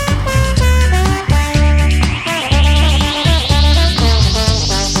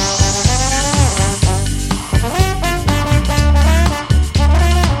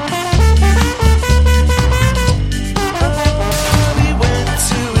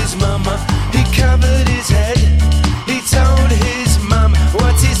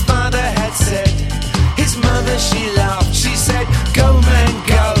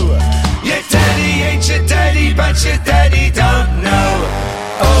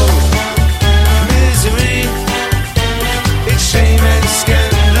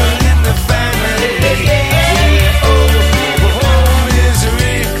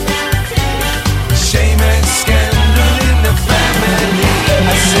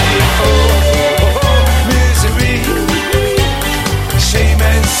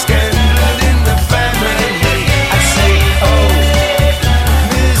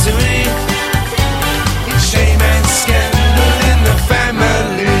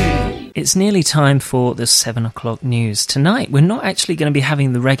 it's nearly time for the 7 o'clock news. Tonight, we're not actually going to be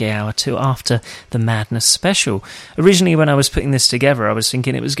having the reggae hour till after the Madness special. Originally, when I was putting this together, I was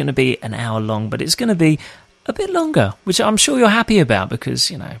thinking it was going to be an hour long, but it's going to be a bit longer, which I'm sure you're happy about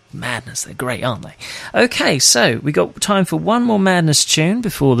because, you know, Madness, they're great, aren't they? Okay, so we got time for one more Madness tune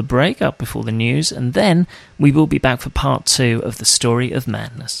before the break, up before the news, and then we will be back for part 2 of the Story of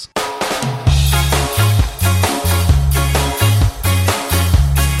Madness.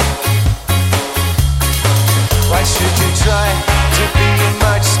 Why should you try to be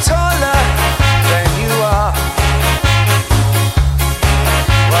much taller than you are?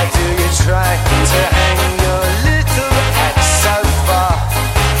 Why do you try to hang your little hat so far?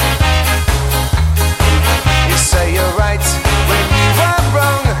 You say you're right when you are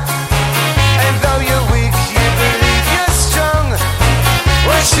wrong, and though you're weak you believe you're strong.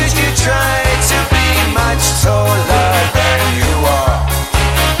 Why should you try to be much taller than you are?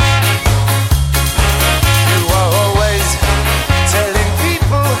 You are always telling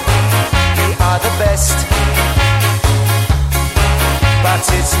people you are the best, but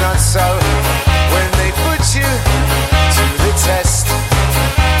it's not so when they put you to the test.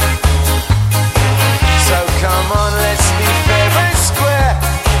 So come on, let's be fair and square.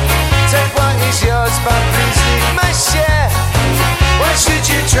 Take what is yours, but please leave my share. Why should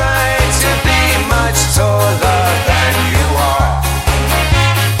you try to be much taller than you are?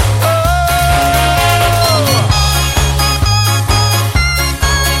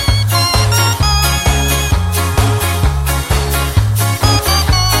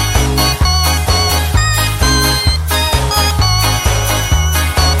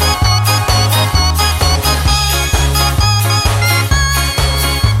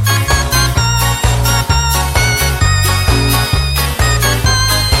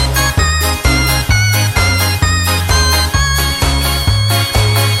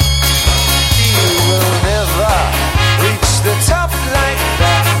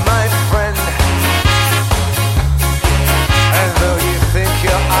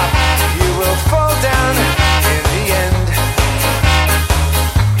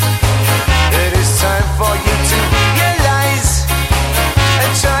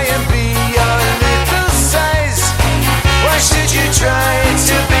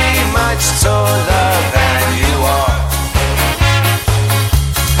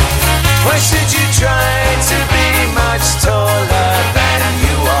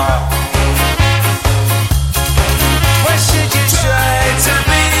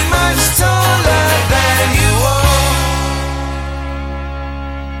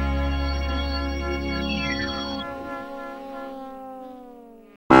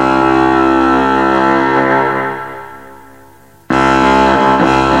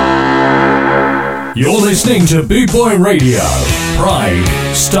 You're listening to Boot Boy Radio. Pride,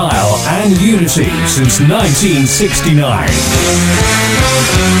 style, and unity since 1969.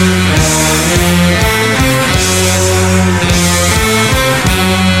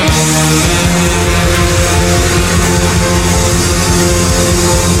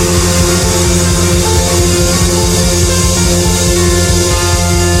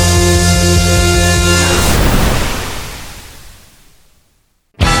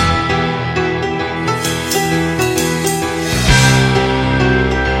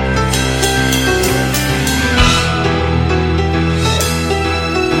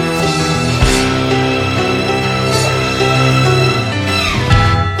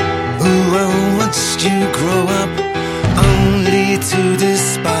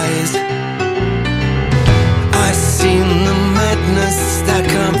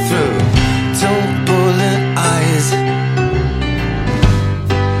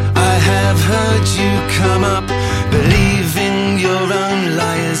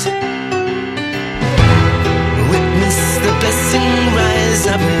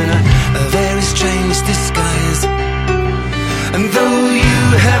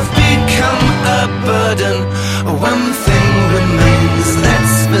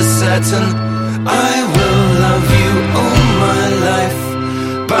 My life,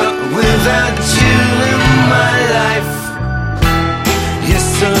 but without you in my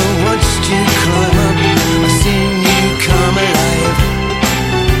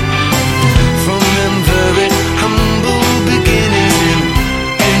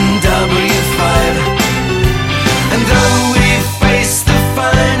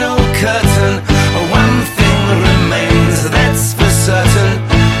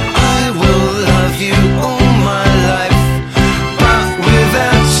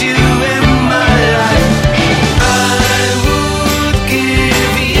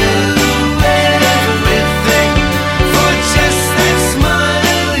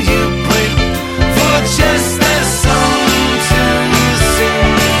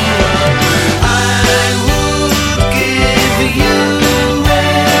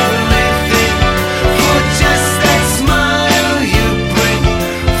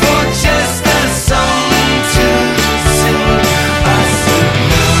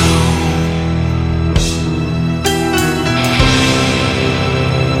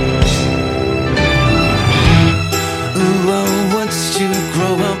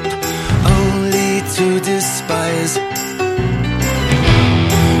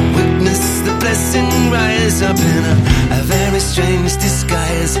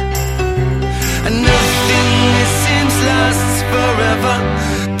forever.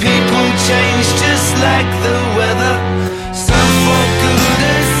 People change just like the weather. Some for good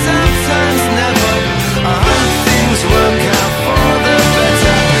and sometimes never. I hope things work out for the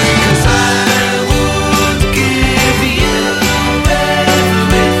better. 'Cause I would give you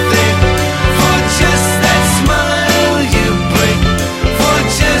everything for just that smile you bring, for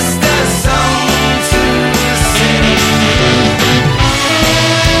just a song to sing.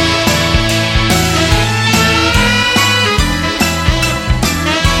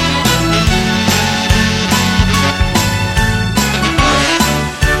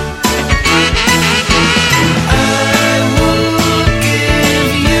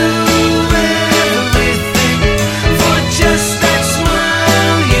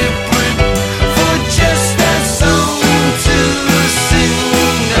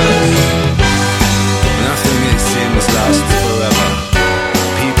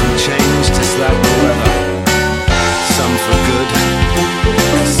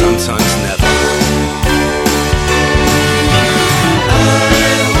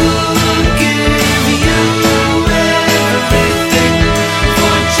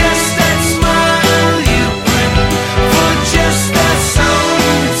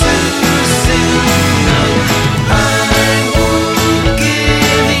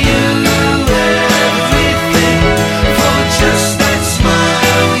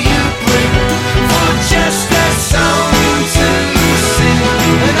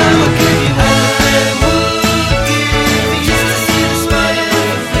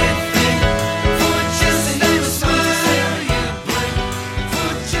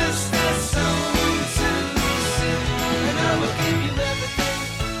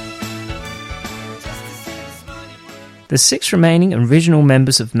 The 6 remaining original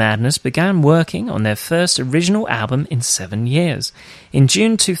members of Madness began working on their first original album in 7 years. In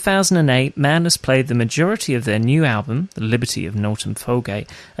June 2008, Madness played the majority of their new album, The Liberty of Norton Folgate,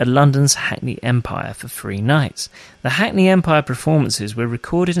 at London's Hackney Empire for 3 nights. The Hackney Empire performances were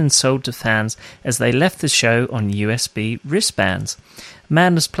recorded and sold to fans as they left the show on USB wristbands.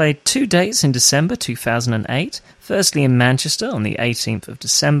 Madness played 2 dates in December 2008, firstly in Manchester on the 18th of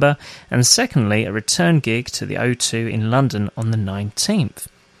December, and secondly a return gig to the O2 in London on the 19th.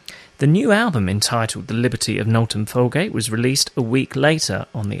 The new album, entitled The Liberty of Norton Folgate, was released a week later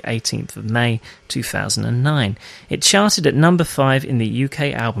on the 18th of May 2009. It charted at number 5 in the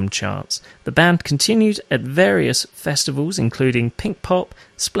UK album charts. The band continued at various festivals including Pink Pop,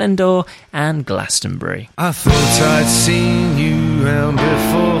 Splendor and Glastonbury. I thought I'd seen you round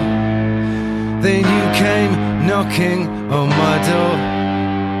before, then you came knocking on my door.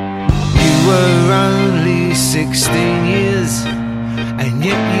 You were only 16 years, and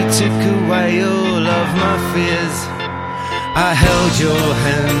yet you took away all of my fears. I held your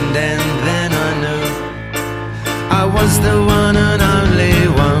hand and then I knew I was the one and only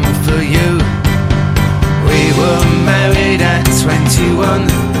one for you. We were married at 21,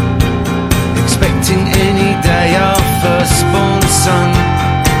 expecting any day our firstborn son.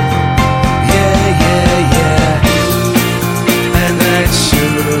 Yeah, yeah, yeah. And that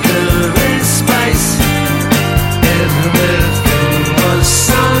sugar and spice, everything was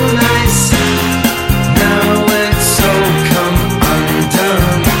so nice. Now it's all come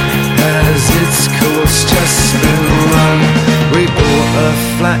undone, as its course just been run. We bought a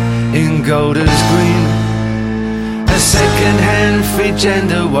flat in Golders Green, a second-hand fridge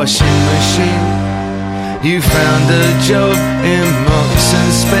and a washing machine. You found a job in Marks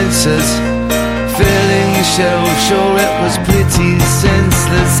and Spencer's, filling shelves. Sure, it was pretty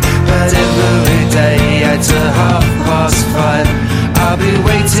senseless, but every day at 5:30 I'll be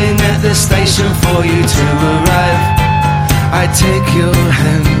waiting at the station for you to arrive. I'd take your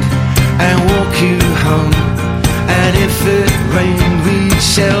hand and walk you home, and if it rained we'd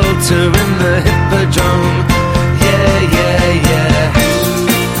shelter in the Hippodrome. Yeah, yeah, yeah.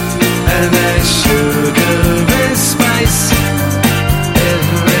 And that sugar and spice,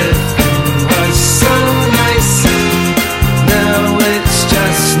 everything was so nice. Now it's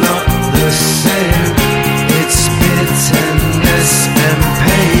just not the same. It's bitterness and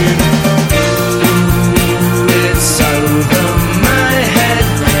pain. Ooh, it's over my head,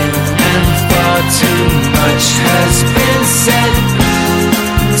 and far too much has been said.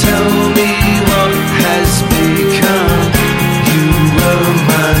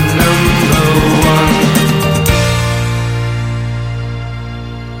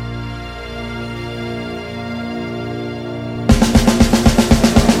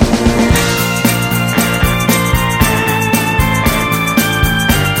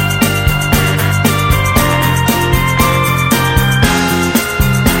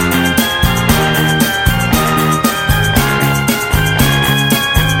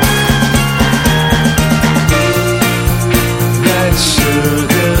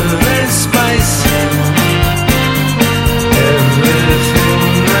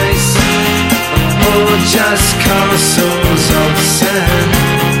 glass castles of sand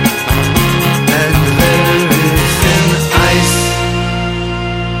and very thin ice.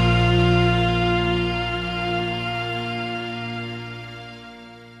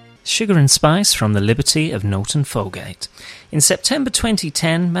 Sugar and Spice from the Liberty of Norton Folgate. In September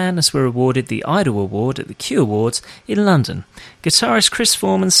 2010, Madness were awarded the Idol Award at the Q Awards in London. Guitarist Chris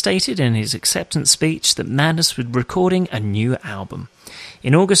Foreman stated in his acceptance speech that Madness was recording a new album.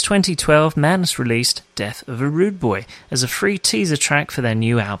 In August 2012, Madness released Death of a Rude Boy as a free teaser track for their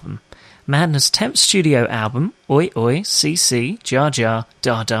new album. Madness' 10th studio album, Oi Oi, CC, Jar Jar,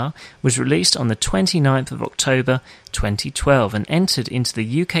 Da Da, was released on the 29th of October 2012 and entered into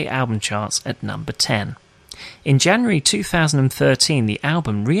the UK album charts at number 10. In January 2013, the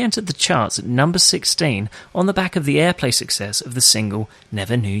album re-entered the charts at number 16 on the back of the airplay success of the single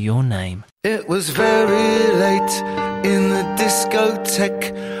Never Knew Your Name. It was very late in the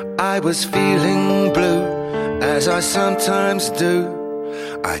discotheque. I was feeling blue, as I sometimes do.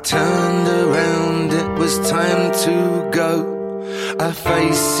 I turned around, it was time to go. A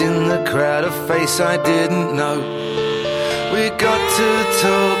face in the crowd, a face I didn't know. We got to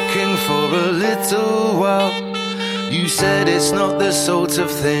talking for a little while. You said it's not the sort of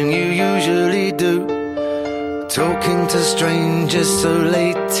thing you usually do, talking to strangers so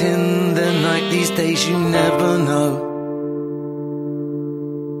late in the night. These days you never know.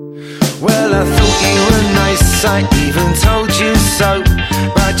 Well, I thought you were nice, I even told you so,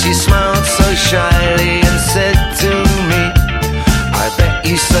 but you smiled so shyly and said to me, I bet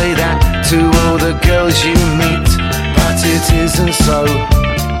you say that to all the girls you meet, but it isn't so.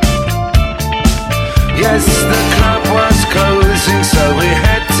 Yes, the club was closing, so we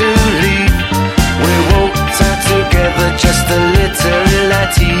had to leave. We walked out together, just a little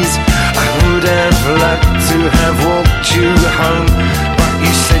at ease. I would have liked to have walked you home, but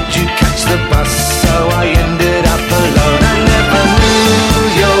you said you'd catch the bus, so I ended up alone. I never knew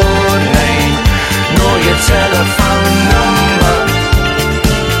your name, nor your telephone number.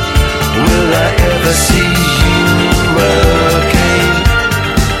 Will I ever see you again?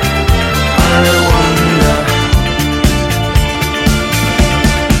 I wonder.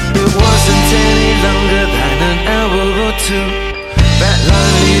 It wasn't any longer than an hour or two. That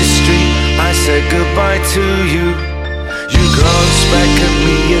lonely street, I said goodbye to you. You glanced back at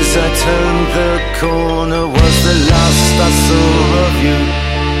me as I turned the corner. Was the last I saw of you.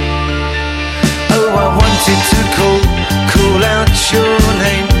 Oh, I wanted to call out your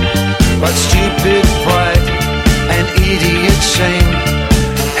name, but stupid pride and idiot shame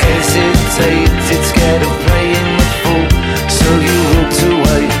hesitated, scared of playing the fool. So you walked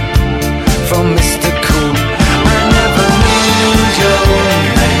away from Mr. Cool. I never knew your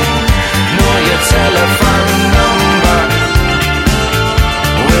name, nor your telephone number.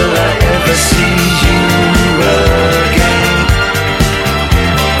 Will I ever see you again?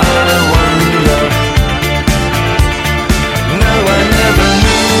 I wonder. No, I never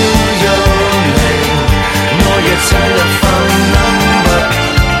knew your name, nor your telephone number.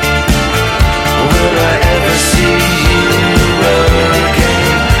 Will I ever see you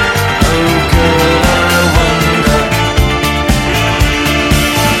again? Oh girl, I wonder.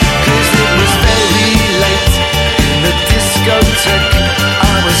 'Cause it was very late in the discotheque.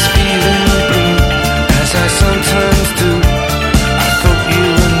 I was feeling blue, as I sometimes do. I thought you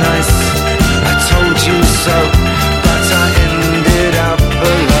were nice, I told you so, but I ended up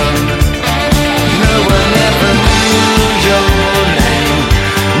alone. No, I never knew your name,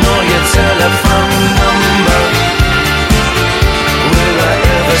 nor your telephone number. Will I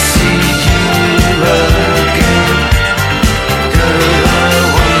ever see you again? Girl, I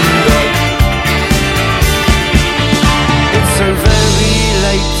wonder. It's so very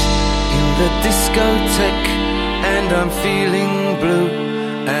late in the discotheque, and I'm feeling blue,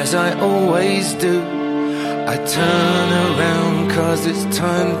 as I always do. I turn around 'cause it's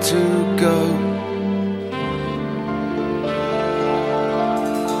time to go.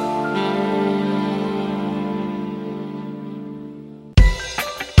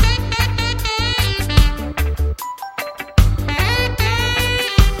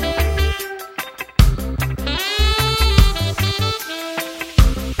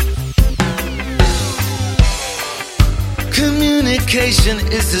 Communication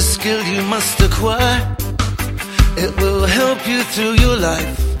is a skill you must acquire. It will help you through your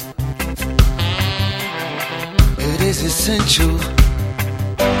life. It is essential.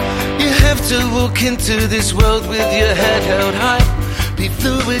 You have to walk into this world with your head held high. Be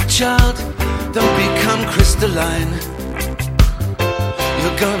fluid, child, don't become crystalline.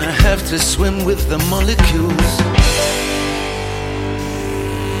 You're gonna have to swim with the molecules.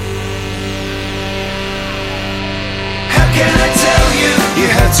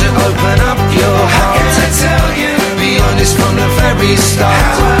 to open up your heart. How can I tell you? Be honest from the very start.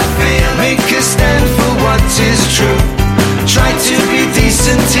 How I feel. Make a stand for what is true. Try to be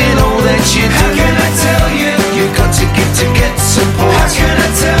decent in all that you do. How can I tell you? You got to give to get support. How can I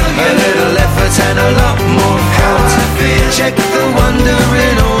tell you? A little effort and a lot more thought. Check the wonder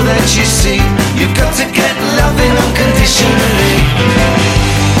in all that you see. You've got to get loving unconditionally.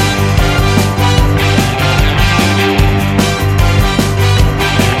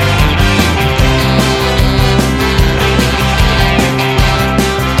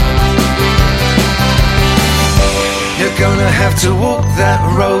 You're gonna have to walk that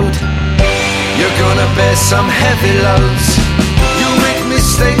road. You're gonna bear some heavy loads. You'll make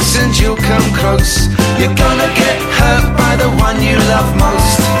mistakes and you'll come close. You're gonna get hurt by the one you love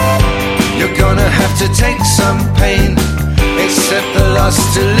most. You're gonna have to take some pain, accept the loss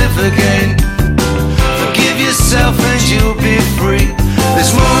to live again. Forgive yourself and you'll be free.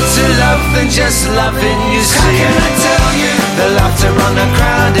 There's more to love than just loving, you see. How can I tell you? The laughter on a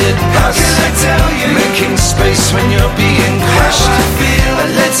crowded bus. How can I tell you? Making space when you're being crushed. How I feel. A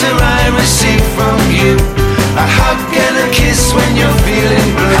letter I receive from you. A hug and a kiss when you're feeling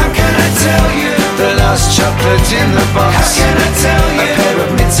blue. How can I tell you? The last chocolate in the box. How can I tell you? A pair of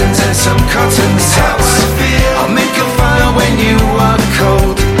mittens and some cotton socks. How I feel. I'll make a fire when you are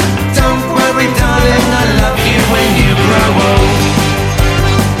cold. Don't worry, darling, I love you when you grow old.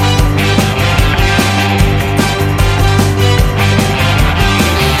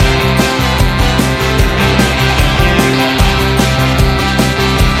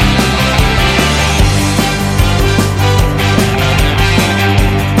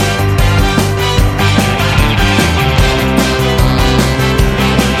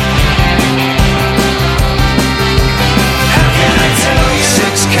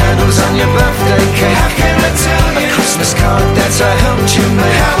 On your birthday cake. How can I tell you? A Christmas card that I helped you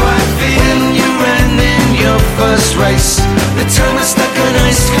make. How I feel. When you ran in your first race. The time I stuck an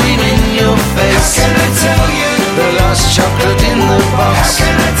ice cream in your face. How can I tell you? The last chocolate in the box.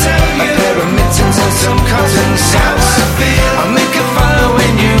 How can I tell you? A pair of mittens and some cotton socks. How I feel. I'll make a fire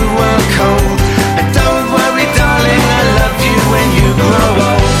when you are cold. And don't worry, darling, I love you when you grow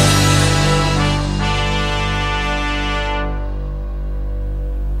old.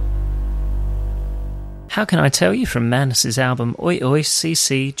 How Can I Tell You from Madness's album Oi Oi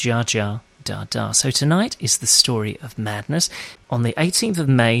CC Jar Jar Da Da. So tonight is the story of Madness. On the 18th of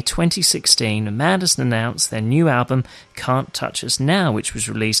May 2016, Madness announced their new album Can't Touch Us Now, which was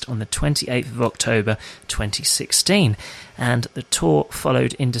released on the 28th of October 2016. And the tour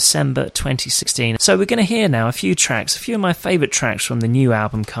followed in December 2016. So we're going to hear now a few tracks, a few of my favourite tracks from the new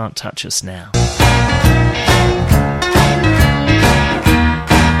album Can't Touch Us Now.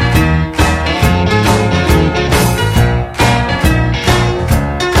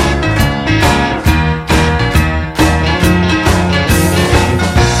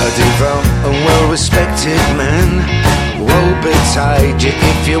 Respected man, woe betide you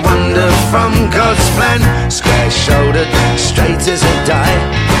if you wander from God's plan. Square-shouldered, straight as a die,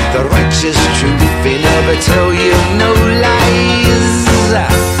 the righteous truth, he never tell you no lies.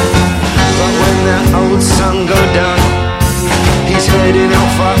 But when that old sun go down, he's heading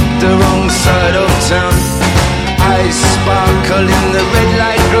off up the wrong side of town. Eyes sparkle in the red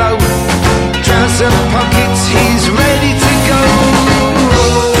light glow, trouser pockets, he's ready to go.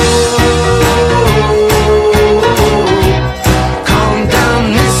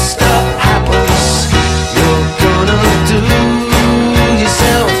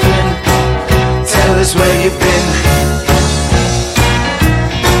 Where you've been.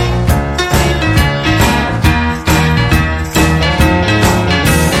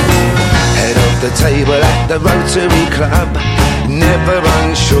 Head of the table at the Rotary Club, never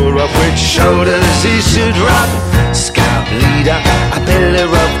unsure of which shoulders he should rub. Scout leader, a pillar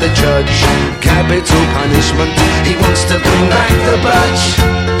of the church, capital punishment, he wants to bring back the budge.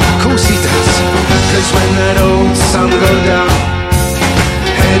 Course he does, 'cause when that old sun go down,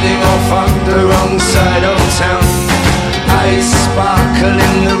 heading off on the wrong side of town, eyes sparkle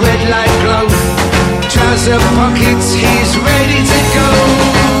in the red light glow, trouser pockets, he's ready to go.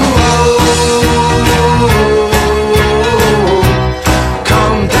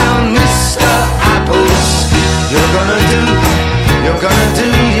 Calm down, Mr. Apples, you're gonna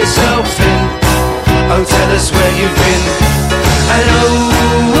do yourself in. Oh, tell us where you've been. And oh,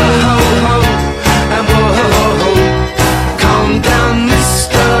 oh, oh, and whoa, oh, oh,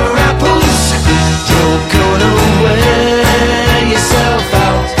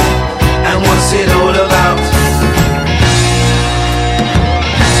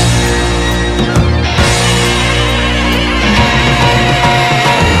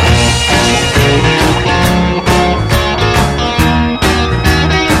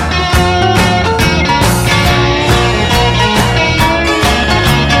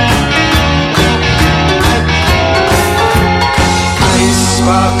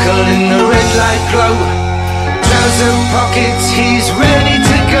 of pockets, he's ready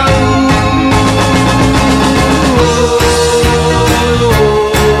to go.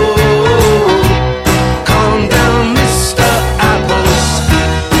 Calm down, Mr. Apples.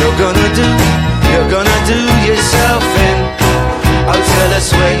 You're gonna do yourself in. Oh, tell us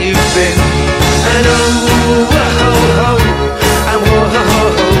where you've been. And oh, ho, and whoa, ho, ho.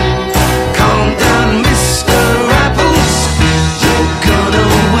 Calm down, Mr. Apples. You're gonna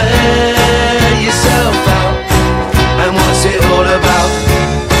wear yourself out. And what's it all about?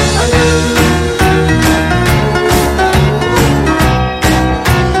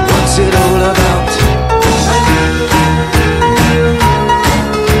 What's it all about?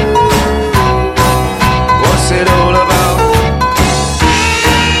 What's it all about?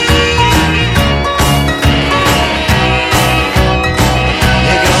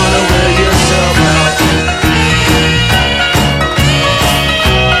 You're gonna wear yourself out.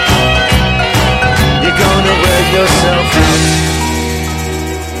 You're gonna wear yourself out.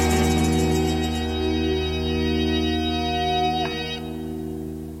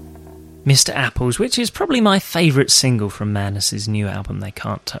 Mr. Apples, which is probably my favourite single from Madness's new album, They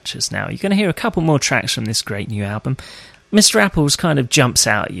Can't Touch Us Now. You're going to hear a couple more tracks from this great new album. Mr. Apples kind of jumps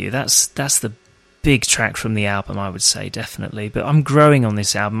out at you. That's the big track from the album, I would say, definitely. But I'm growing on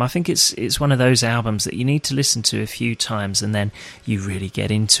this album. I think it's one of those albums that you need to listen to a few times and then you really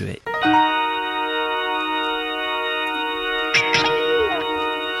get into it.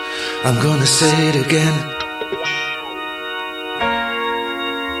 I'm gonna say it again.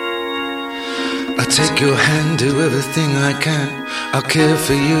 I take your hand, do everything I can. I'll care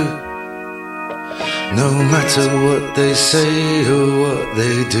for you, no matter what they say or what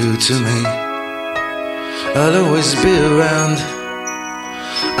they do to me. I'll always be around,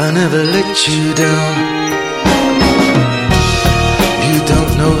 I'll never let you down. You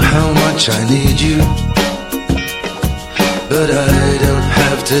don't know how much I need you, but I don't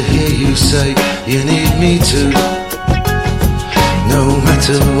have to hear you say you need me too. No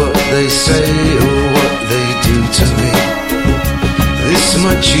matter what they say or what they do to me, this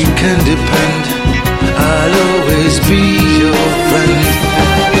much you can depend, I'll always be your friend.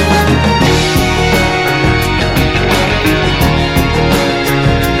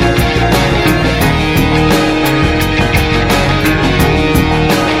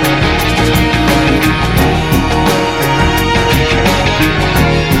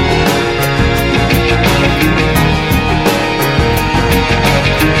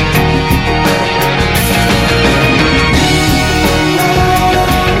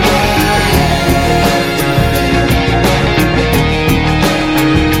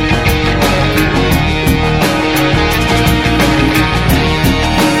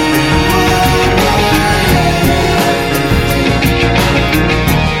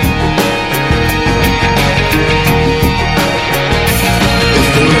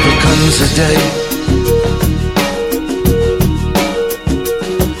 A day,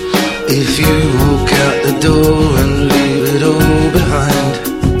 if you walk out the door and leave it all behind,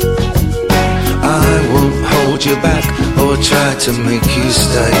 I won't hold you back or try to make you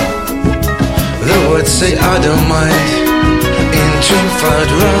stay. Though I'd say I don't mind, in truth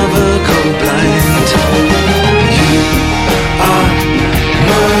I'd rather go blind. You are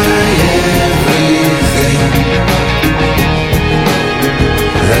my everything,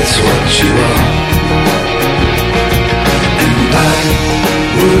 that's what you are, and I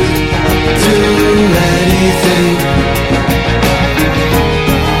would do anything.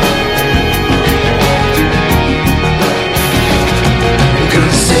 I'm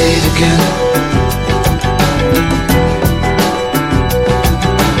gonna say it again.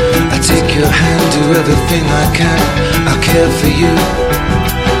 I take your hand, do everything I can. I care for you,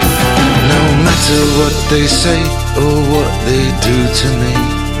 no matter what they say or what they do to me.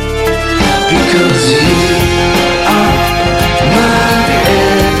 Because you are my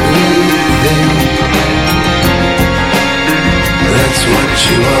everything, that's what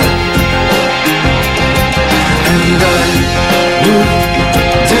you are, and I would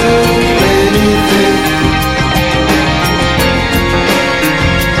do anything.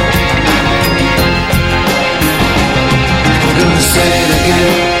 I'm gonna say it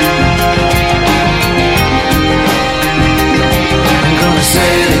again. I'm gonna say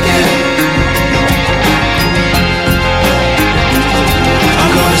it again.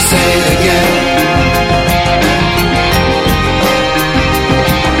 Say it again.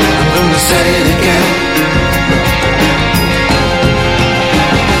 I'm gonna say it again.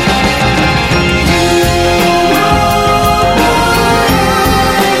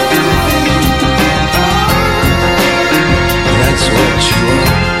 That's what you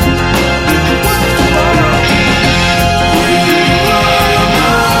are.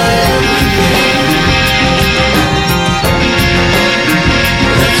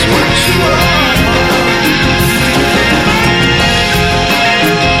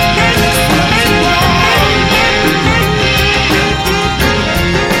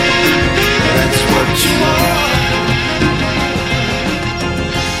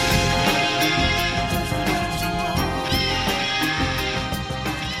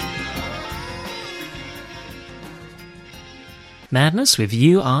 Madness with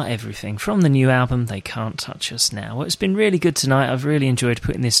You Are Everything from the new album They Can't Touch Us Now. Well, it's been really good tonight. I've really enjoyed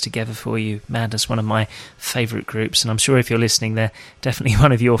putting this together for you. Madness, one of my favourite groups, and I'm sure if you're listening, they're definitely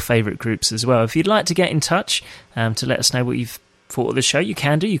one of your favourite groups as well. If you'd like to get in touch to let us know what you've thought of the show, you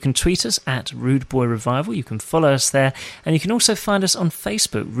can do. You can tweet us at Rude Boy Revival. You can follow us there, and you can also find us on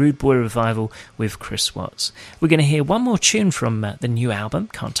Facebook, Rude Boy Revival with Chris Watts. We're going to hear one more tune from the new album,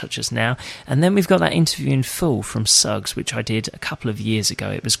 Can't Touch Us Now, and then we've got that interview in full from Suggs, which I did a couple of years ago.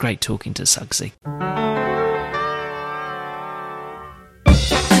 It was great talking to Suggsy.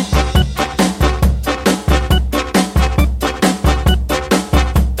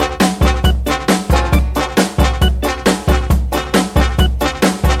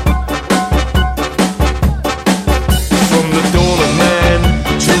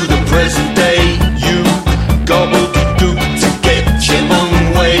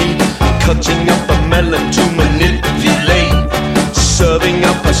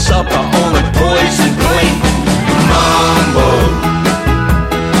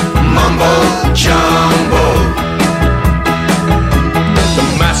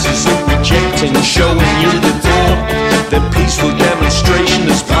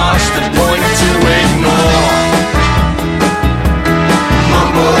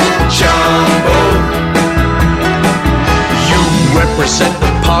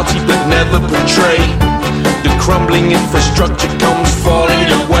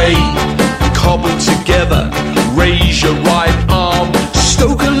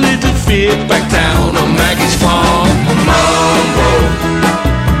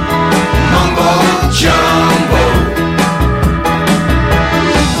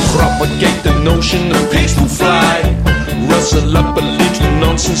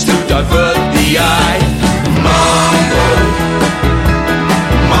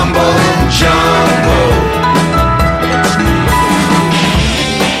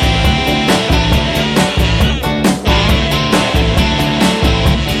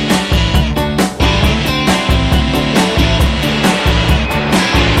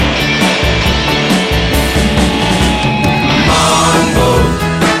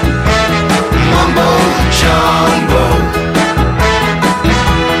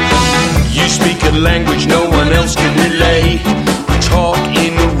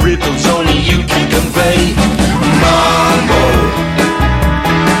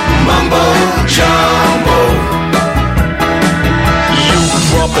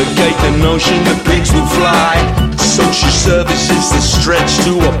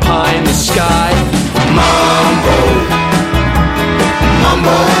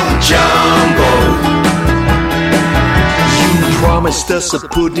 Us a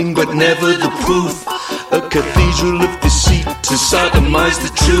pudding but never the proof, a cathedral of deceit to sodomize the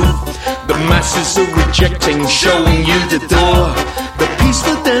truth. The masses are rejecting, showing you the door. The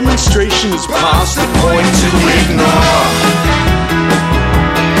peaceful demonstration is past the point to ignore.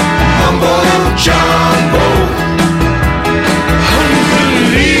 Mumbo jumbo,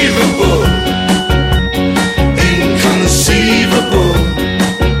 unbelievable, inconceivable,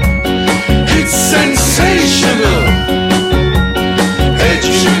 it's sensational,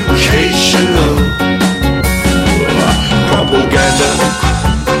 educational, propaganda,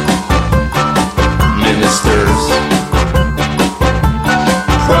 ministers,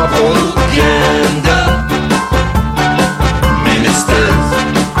 propaganda, ministers,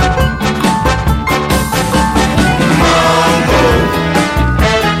 mumbo,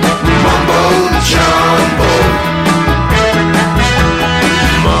 mumbo jumbo,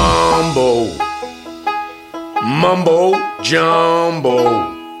 mumbo jumbo.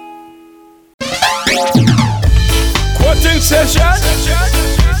 Quoting session.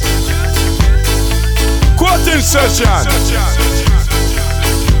 Quoting session.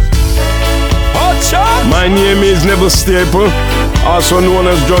 My name is Neville Staple, also known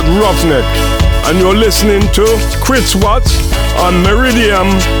as Judge Roughneck, and you're listening to Chris Watts on Meridian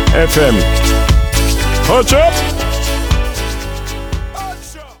FM. Hutch up.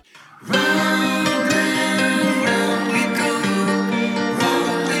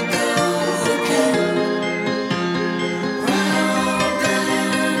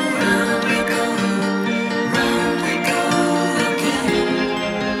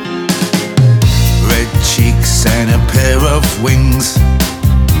 Wings.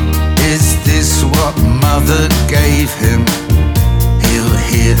 Is this what Mother gave him? He'll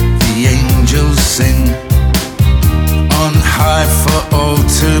hear the angels sing on high for all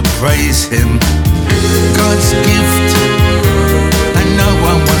to praise him. God's gift, and no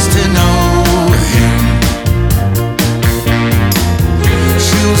one wants to know him.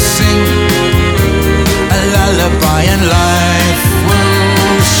 She'll sing a lullaby in life.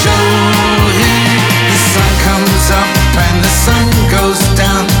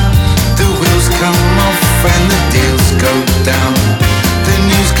 go down. The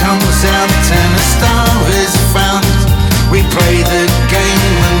news comes out and a star is found. We play the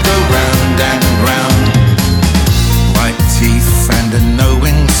game and go round and round. White teeth and a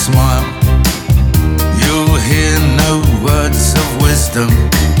knowing smile. You'll hear no words of wisdom.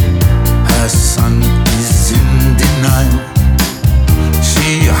 Her son is in denial.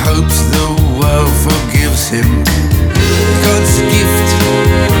 She hopes the world forgives him. God's gift,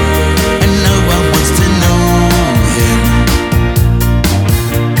 and no one wants to know him.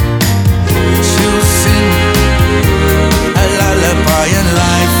 She'll sing a lullaby and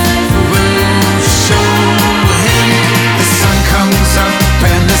life will show him. The sun comes up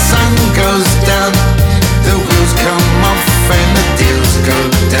and the sun goes down. The wheels come off and the deals go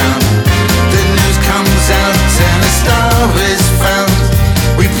down. The news comes out and a star is found.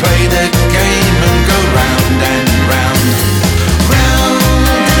 We play the game and go round and round.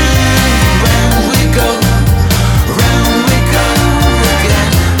 Round and round we go. Round we go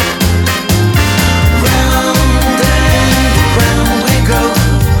again. Round and round we go.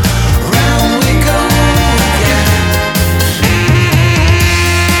 Round we go again.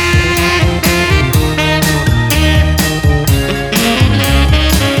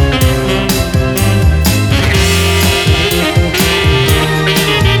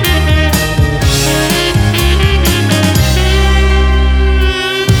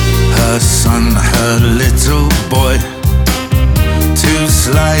 Her son, her little boy, too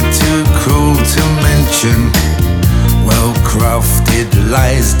sly, too cruel to mention. Well-crafted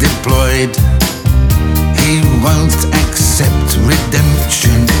lies deployed. He won't accept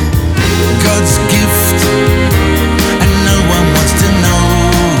redemption. God's gift, and no one wants to know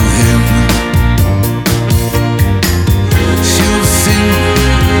him. She'll sing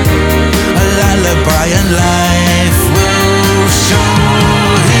a lullaby and life will show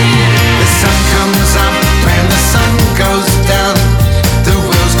him. The sun comes up and the sun goes down. The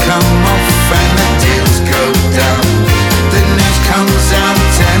wheels come off and the deals go down. The news comes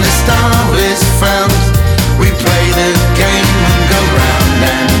out and a star is found. We play the game and go round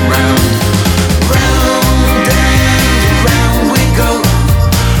and round. Round and round we go.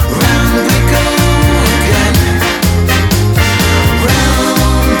 Round we go again.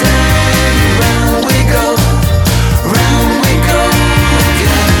 Round and round we go. Round we go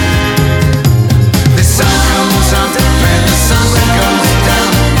again. The sun comes up and the sun goes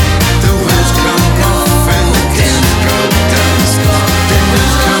down. The wheels come off and the deals go down. The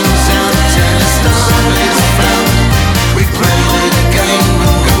news comes out and a star is found. We play the game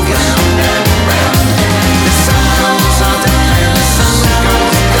and go round and round. The sun comes up and the sun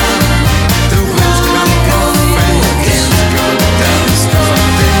goes down. The wheels come off and the deals go down.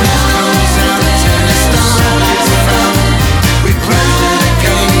 The news comes out and a star is found. We play the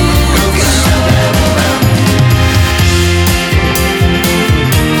game and go round and round.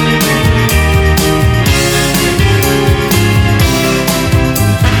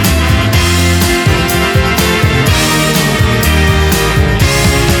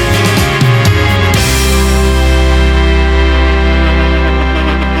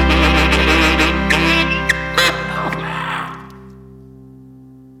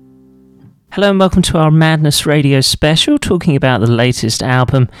 Hello and welcome to our Madness Radio special, talking about the latest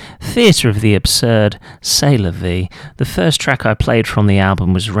album, Theatre of the Absurd, C'est la Vie. The first track I played from the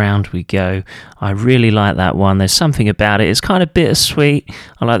album was Round We Go. I really like that one. There's something about it. It's kind of bittersweet.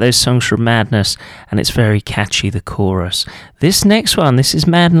 I like those songs from Madness, and it's very catchy, the chorus. This next one, this is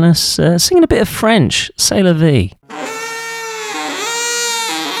Madness singing a bit of French, C'est la Vie.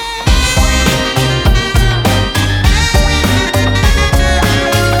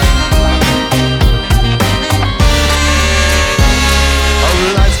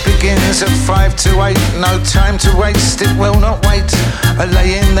 At 5 to 8, no time to waste, it will not wait. A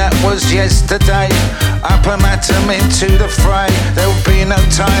laying that was yesterday, up a atom into the fray. There'll be no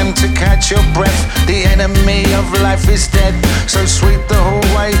time to catch your breath, the enemy of life is dead. So sweep the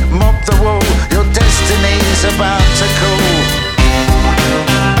hallway, mop the wall, your destiny's about to call.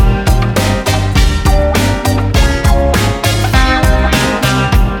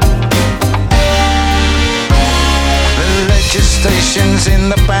 Stations in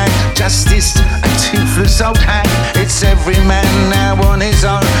the back, justice, a toothless old hag. It's every man now on his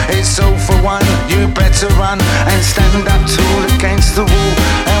own. It's all for one, you better run and stand up tall against the wall.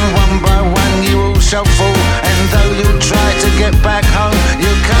 And one by one you all shall fall. And though you try to get back home,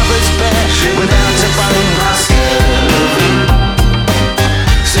 your cover's bare without a bone.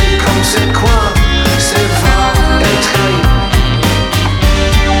 C'est comme c'est quoi, c'est va être.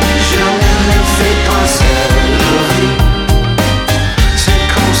 Je ne le fais pas seul.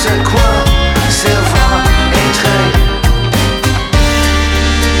 C'est quoi, c'est va être.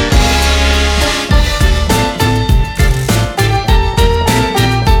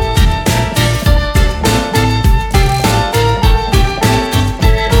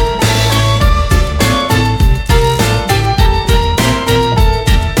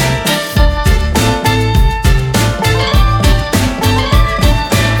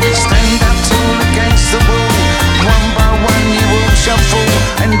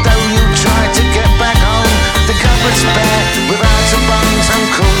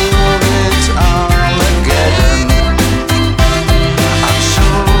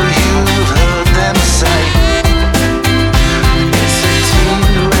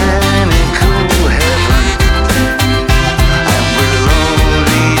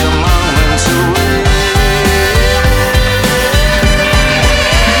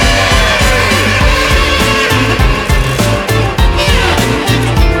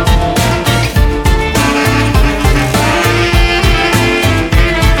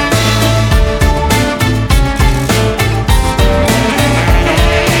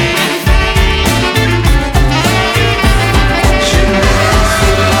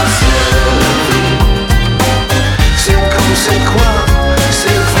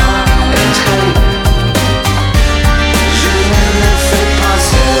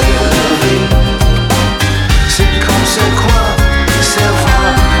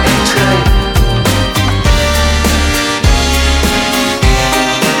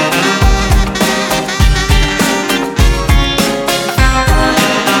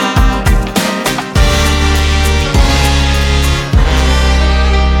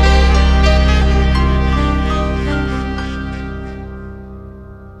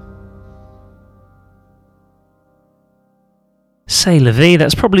 C'est La Vie.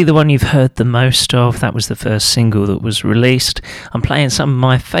 That's probably the one you've heard the most of. That was the first single that was released. I'm playing some of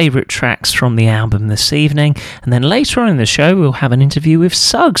my favourite tracks from the album this evening, and then later on in the show we'll have an interview with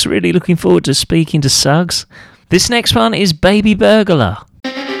Suggs. Really looking forward to speaking to Suggs. This next one is Baby Burglar.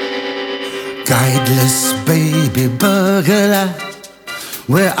 Guideless baby burglar,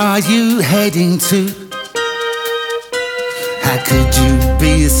 where are you heading to? How could you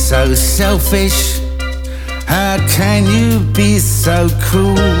be so selfish? How can you be so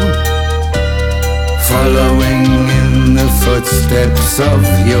cruel? Following in the footsteps of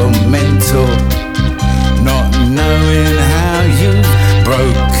your mentor, not knowing how you've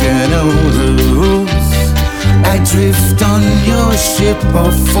broken all the rules. Adrift on your ship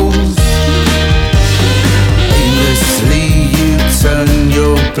of fools. Aimlessly you turn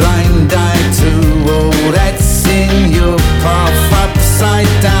your blind eye to all that's in your path upside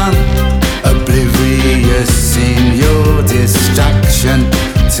down. Oblivious in your distraction,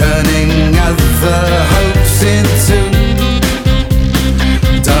 turning other hopes into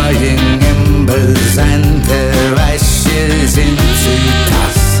dying embers and their ashes into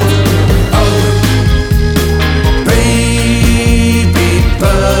dust. Oh, baby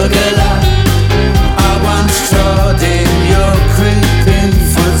burglar, I once trod in your creeping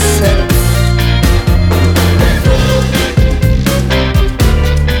footsteps.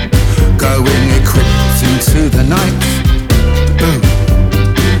 Going equipped into the night. Boom.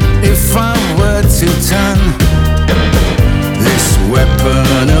 If I were to turn this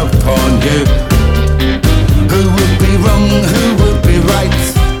weapon upon you, who would be wrong, who would be right?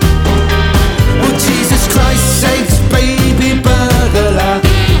 Oh, Jesus Christ sakes, baby burglar,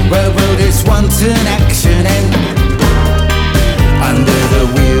 where will this wanton action end? Under the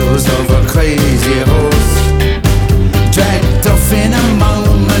wheels of a crazy horse, dragged off in a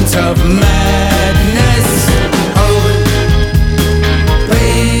moment of madness. Oh,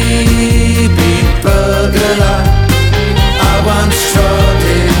 baby burglar, I once trod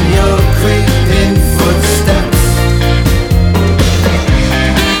in your creeping footsteps.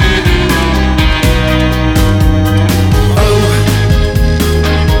 Oh,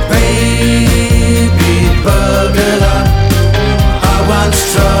 baby burglar, I once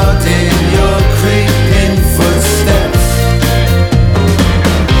trod in your creeping footsteps.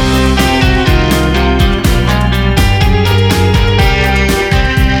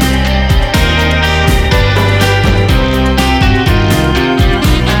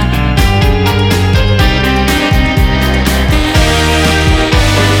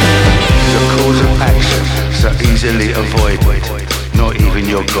 So easily avoided, not even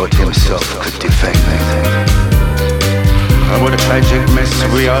your God himself could defend me. Oh, what a tragic mess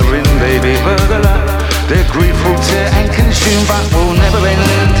we are in, baby burglar. Their grief will tear and consume, but will never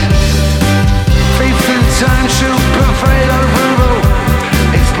end. Faith in time shall prevail over all.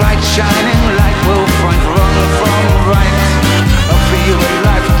 Its bright shining light will find wrong from right. For you a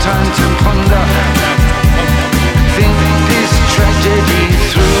lifetime to ponder, think this tragedy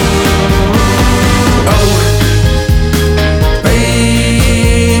through. Oh,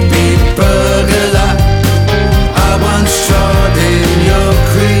 baby burglar, I once trod in your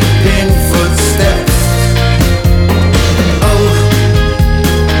creeping footsteps. Oh,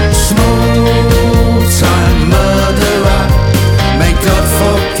 small-time murderer, may God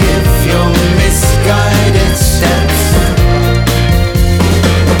forgive your misguided steps.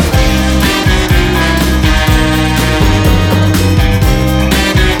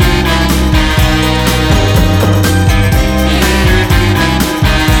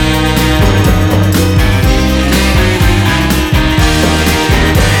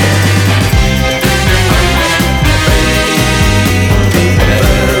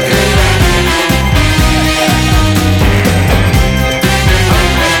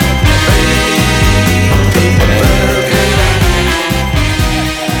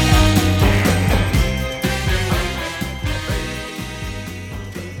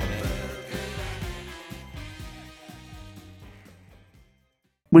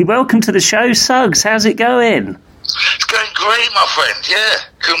 We welcome to the show Suggs. How's it going? It's going great, my friend, yeah.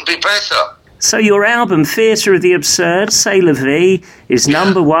 Couldn't be better. So your album, Theatre of the Absurd, C'est La Vie, is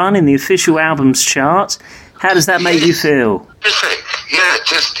number one in the official albums chart. How does that make you feel? Terrific, yeah.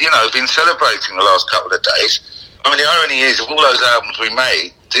 Just, been celebrating the last couple of days. I mean, the irony is, of all those albums we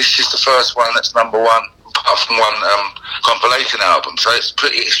made, this is the first one that's number one, apart from one compilation album. So it's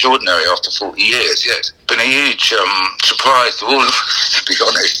pretty extraordinary after 40 years, yeah. It's been a huge surprise to all of us, to be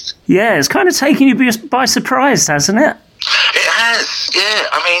honest. Yeah, it's kind of taken you by surprise, hasn't it? It has, yeah.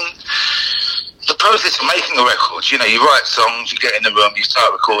 I mean, the process of making a record, you know, you write songs, you get in the room, you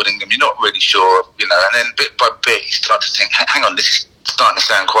start recording them, you're not really sure, you know, and then bit by bit you start to think, hang on, this is starting to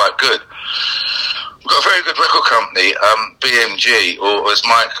sound quite good. We've got a very good record company, BMG, or as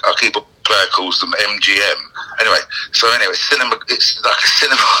Mike, our keyboard player, calls them, MGM. Anyway, it's like a cinema,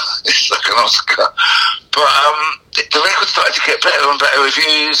 it's like an Oscar. But the record started to get better and better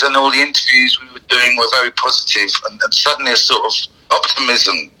reviews, and all the interviews we were doing were very positive, and suddenly a sort of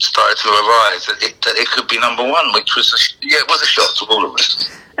optimism started to arise that it could be number one, which was it was a shock to all of us.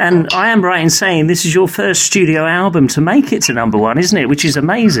 And I am right in saying this is your first studio album to make it to number one, isn't it? Which is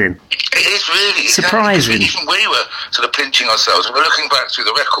amazing. It is really surprising. Even we were sort of pinching ourselves. We were looking back through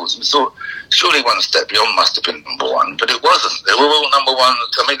the records and we thought, surely One Step Beyond must have been number one, but it wasn't. They were all number one.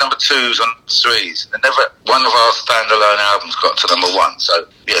 I mean, number twos and threes. And never one of our standalone albums got to number one. So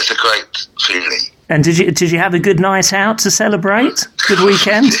yeah, it's a great feeling. And did you have a good night out to celebrate? Good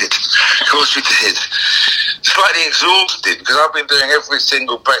weekend? We did. Of course we did. Slightly exhausted because I've been doing every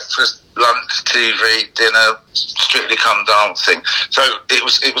single breakfast, lunch, TV, dinner, Strictly Come Dancing. So it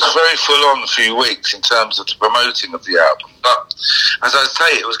was a very full on few weeks in terms of the promoting of the album. But as I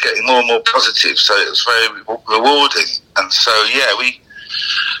say, it was getting more and more positive, so it was very rewarding. And so yeah, we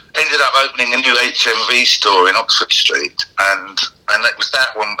ended up opening a new HMV store in Oxford Street, and it was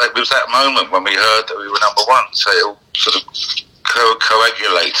that one. It was that moment when we heard that we were number one. So it all sort of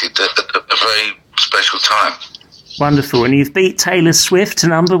coagulated at a very special time. Wonderful. And you've beat Taylor Swift to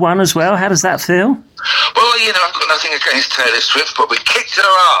number one as well. How does that feel? Well, you know, I've got nothing against Taylor Swift, but we kicked her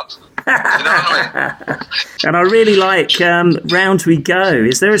ass. You know what I mean? And I really like Round We Go.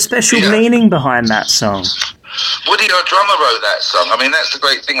 Is there a special meaning behind that song? Woody, our drummer, wrote that song. I mean, that's the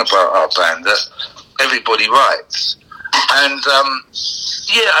great thing about our band, that everybody writes. And,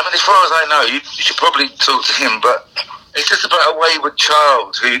 yeah, I mean, as far as I know, you should probably talk to him, but it's just about a wayward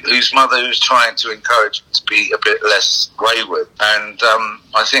child whose mother is trying to encourage him to be a bit less wayward. And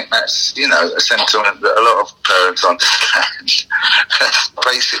I think that's, you know, a sentiment that a lot of parents understand. That's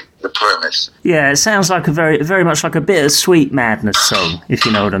basically the premise. Yeah, it sounds like a very much like a bittersweet Madness song, if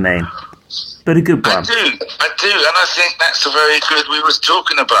you know what I mean. But a good one. I do, and I think that's a very good. We was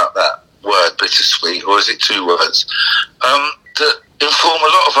talking about that word, bittersweet, or is it two words? That inform a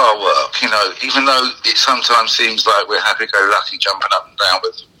lot of our work. You know, even though it sometimes seems like we're happy-go-lucky, jumping up and down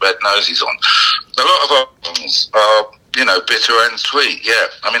with red noses on, a lot of our songs are, you know, bitter and sweet. Yeah,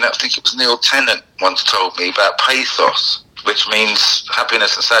 I mean, I think it was Neil Tennant once told me about pathos, which means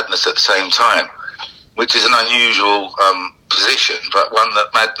happiness and sadness at the same time, which is an unusual position, but one that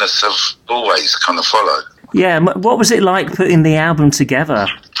Madness have always kind of followed. Yeah, what was it like putting the album together?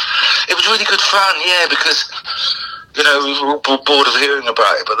 It was really good fun, yeah, because, you know, we were all bored of hearing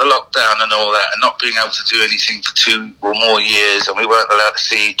about it, but the lockdown and all that, and not being able to do anything for 2 or more years, and we weren't allowed to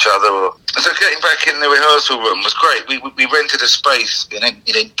see each other. So getting back in the rehearsal room was great. We rented a space in an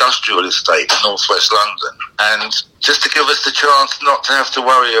industrial estate in northwest London, and just to give us the chance not to have to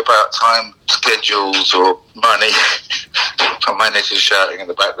worry about time schedules or money. My manager's shouting in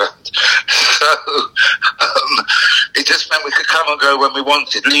the background. So it just meant we could come and go when we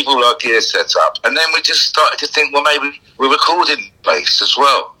wanted, leave all our gear set up. And then we just started to think, well, maybe we're recording bass as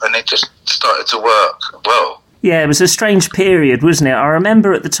well. And it just started to work well. Yeah, it was a strange period, wasn't it? I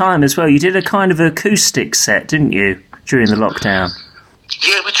remember at the time as well, you did a kind of acoustic set, didn't you, during the lockdown?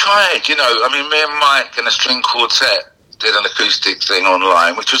 Yeah, we tried, you know. I mean, me and Mike and a string quartet did an acoustic thing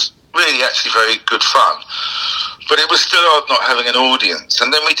online, which was really actually very good fun. But it was still odd not having an audience.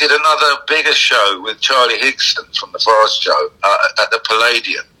 And then we did another bigger show with Charlie Higson from the Fast Show at the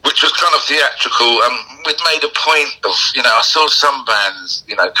Palladium, which was kind of theatrical. We'd made a point of, you know, I saw some bands,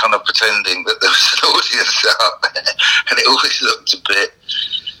 you know, kind of pretending that there was an audience out there, and it always looked a bit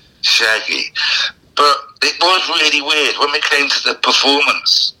shaggy. But it was really weird when we came to the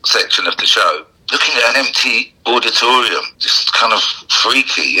performance section of the show. Looking at an empty auditorium, just kind of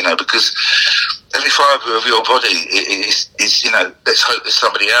freaky, you know, because every fibre of your body is, you know, let's hope there's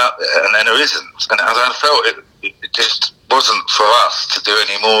somebody out there, and then there isn't. And I felt it just wasn't for us to do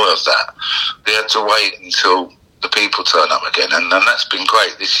any more of that. We had to wait until the people turn up again, and that's been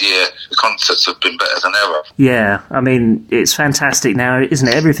great this year. The concerts have been better than ever. Yeah, I mean, it's fantastic now, isn't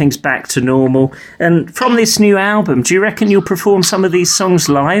it? Everything's back to normal. And from this new album, do you reckon you'll perform some of these songs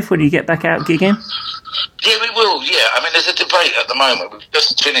live when you get back out gigging? Yeah, we will, yeah. I mean, there's a debate at the moment. We've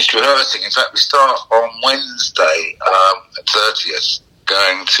just finished rehearsing. In fact, we start on Wednesday, 30th,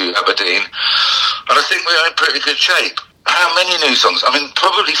 going to Aberdeen. And I think we're in pretty good shape. How many new songs? I mean,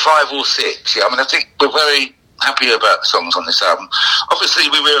 probably 5 or 6, yeah. I mean, I think we're very happy about the songs on this album. Obviously,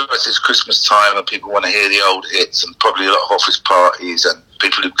 we realise it's Christmas time and people want to hear the old hits, and probably a lot of office parties and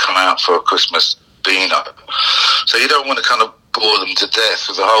people who come out for a Christmas Beano. So you don't want to kind of bore them to death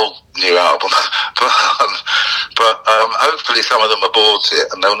with the whole new album, but hopefully some of them are bored to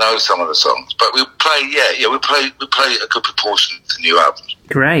it and they'll know some of the songs. But we play a good proportion of the new album.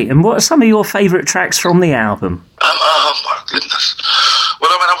 Great. And what are some of your favourite tracks from the album? Oh my goodness.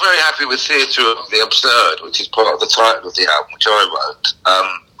 Well, I mean, I'm very happy with Theatre of the Absurd, which is part of the title of the album, which I wrote,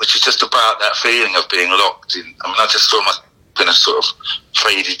 which is just about that feeling of being locked in. I mean, I just saw myself in a sort of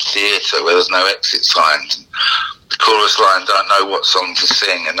faded theatre where there's no exit signs. The chorus line don't know what song to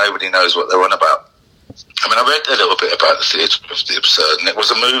sing and nobody knows what they're on about. I mean, I read a little bit about the Theatre of the Absurd, and it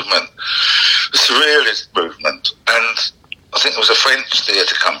was a movement, a surrealist movement, and I think it was a French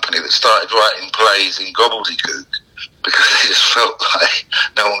theatre company that started writing plays in gobbledygook because they just felt like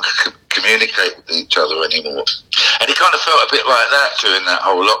no one could communicate with each other anymore. And it kind of felt a bit like that during that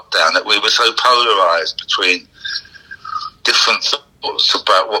whole lockdown, that we were so polarised between different thoughts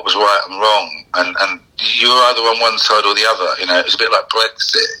about what was right and wrong, and you were either on one side or the other. You know, it was a bit like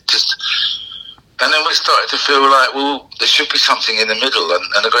Brexit. And then we started to feel like, well, there should be something in the middle.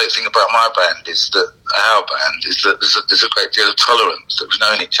 And the great thing about my band is that, our band, is that there's a great deal of tolerance, that we've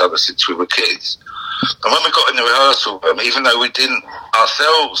known each other since we were kids. And when we got in the rehearsal room, even though we didn't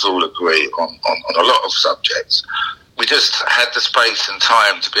ourselves all agree on a lot of subjects, we just had the space and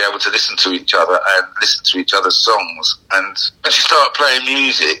time to be able to listen to each other and listen to each other's songs. And as you start playing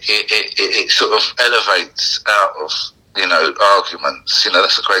music, it sort of elevates out of, you know, arguments. You know,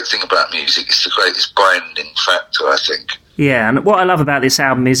 that's the great thing about music. It's the greatest binding factor, I think. Yeah, and what I love about this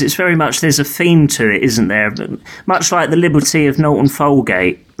album is it's very much, there's a theme to it, isn't there? Much like The Liberty of Norton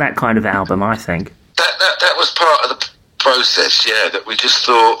Folgate, that kind of album, I think. That was part of the process, yeah, that we just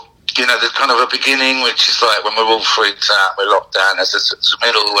thought, you know, there's kind of a beginning, which is like when we're all freaked out, we're locked down. There's a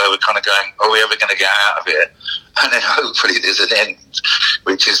middle where we're kind of going, are we ever going to get out of it? And then hopefully there's an end,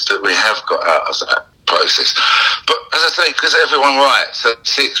 which is that we have got out of that process. But as I say, because everyone writes,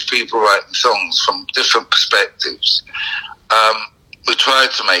 6 people writing songs from different perspectives, we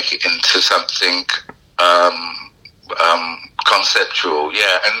tried to make it into something conceptual,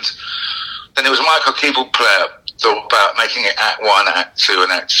 yeah. And then it was Michael Keeble Player thought about making it Act 1, Act 2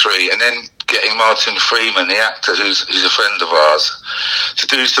 and Act 3, and then getting Martin Freeman, the actor who's a friend of ours, to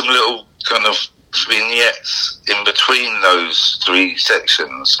do some little kind of vignettes in between those 3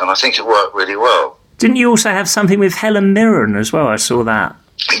 sections, and I think it worked really well. Didn't you also have something with Helen Mirren as well? I saw that.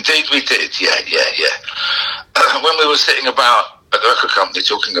 Indeed we did, yeah. When we were sitting about at the record company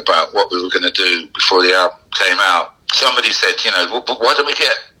talking about what we were going to do before the album came out, somebody said, you know, well, why don't we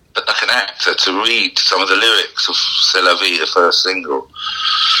get like an actor to read some of the lyrics of C'est la vie, the first single?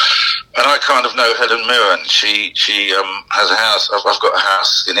 And I kind of know Helen Mirren. She has a house. I've got a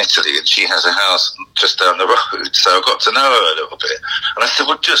house in Italy, and she has a house just down the road. So I got to know her a little bit. And I said,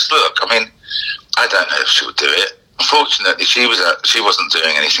 well, just look. I mean, I don't know if she would do it. Unfortunately, she wasn't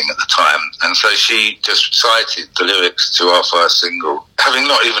doing anything at the time, and so she just recited the lyrics to our first single, having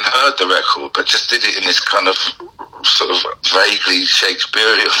not even heard the record, but just did it in this kind of sort of vaguely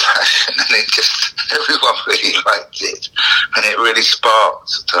Shakespearean fashion, and it just, everyone really liked it, and it really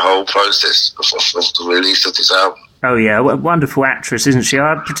sparked the whole process of the release of this album. Oh yeah, a wonderful actress, isn't she?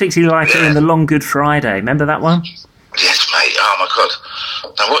 I particularly like her in The Long Good Friday. Remember that one? Yes, mate. Oh my God.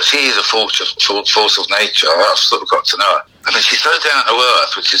 Now, what she is, a force of nature. I've sort of got to know her. I mean, she's so down to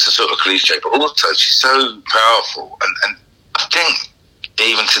earth, which is a sort of cliche, but also she's so powerful, and I think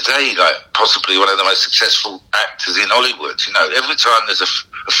even today, like, possibly one of the most successful actors in Hollywood. You know, every time there's a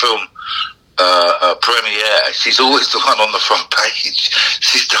film premiere, she's always the one on the front page.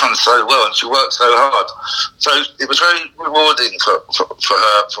 She's done so well, and she worked so hard. So it was very rewarding for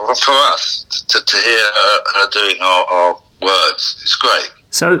us to hear her doing our words. It's great.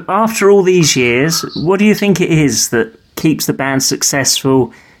 So after all these years, what do you think it is that keeps the band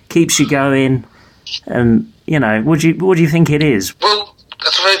successful, keeps you going, and, you know, what do you think it is? Well,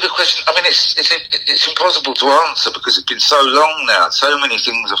 that's a very good question. I mean, it's impossible to answer because it's been so long now. So many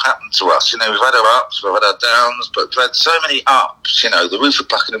things have happened to us. You know, we've had our ups, we've had our downs, but we've had so many ups. You know, the roof of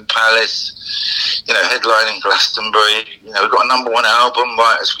Buckingham Palace, you know, headlining Glastonbury. You know, we've got a #1 album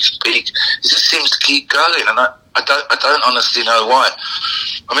right as we speak. It just seems to keep going, and I don't honestly know why.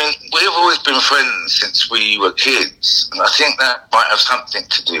 I mean, we've always been friends since we were kids, and I think that might have something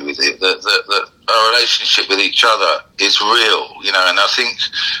to do with it, that our relationship with each other is real, you know, and I think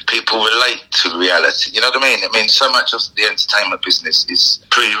people relate to reality, you know what I mean? I mean, so much of the entertainment business is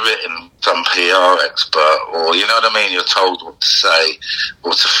pre-written, some PR expert, or, you know what I mean, you're told what to say,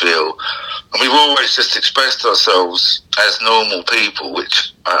 what to feel, and we've always just expressed ourselves as normal people,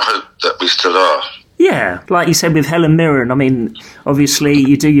 which I hope that we still are. Yeah, like you said with Helen Mirren, I mean, obviously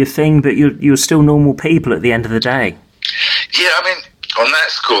you do your thing, but you're still normal people at the end of the day. Yeah, I mean, on that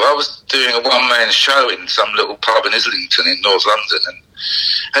score, I was doing a one-man show in some little pub in Islington in North London, and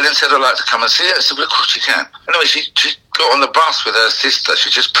Helen said, "I'd like to come and see it." I said, "Well, of course you can." Anyway, she got on the bus with her sister. She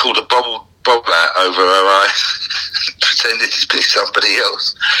just pulled a bobble out over her eyes, pretended to be somebody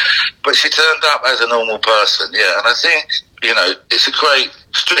else. But she turned up as a normal person, yeah. And I think, you know, it's a great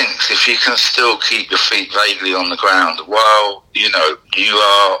strength if you can still keep your feet vaguely on the ground while, you know, you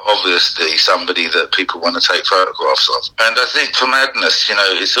are obviously somebody that people want to take photographs of. And I think for Madness, you know,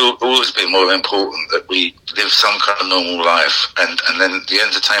 it's always been more important that we live some kind of normal life, and then the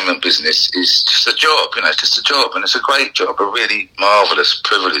entertainment business is just a job, you know, it's just a job, and it's a great job, a really marvellous,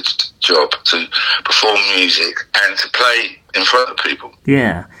 privileged job to perform music and to play in front of people.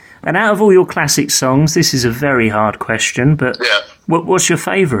 Yeah. And out of all your classic songs, this is a very hard question, but yeah. What's your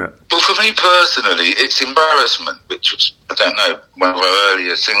favourite? Well, for me personally, it's Embarrassment, which was, I don't know, one of our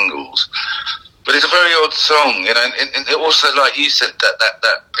earlier singles. But it's a very odd song, you know, and it also, like you said,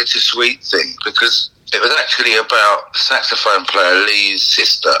 that bittersweet thing, because it was actually about the saxophone player Lee's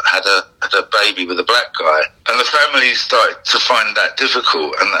sister had a baby with a black guy, and the family started to find that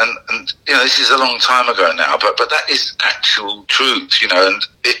difficult. And you know, this is a long time ago now, but that is actual truth, you know, and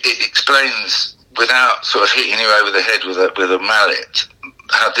it explains, without sort of hitting you over the head with a mallet,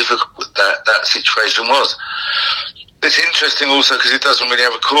 how difficult that situation was. It's interesting also because it doesn't really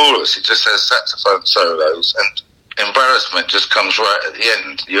have a chorus; it just has saxophone solos, and Embarrassment just comes right at the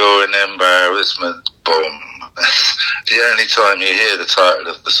end. You're an embarrassment, boom. That's the only time you hear the title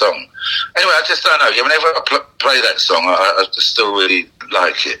of the song. Anyway, I just don't know. Whenever I play that song, I just still really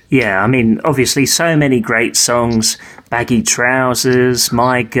like it. Yeah, I mean, obviously so many great songs. Baggy Trousers,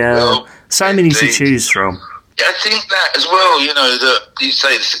 My Girl, so many to choose from. I think that as well, you know, that you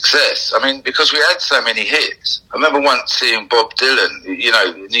say the success. I mean, because we had so many hits. I remember once seeing Bob Dylan, you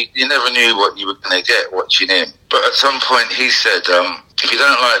know, you never knew what you were going to get watching him. But at some point he said, if you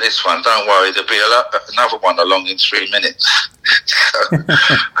don't like this one, don't worry, there'll be another one along in 3 minutes. So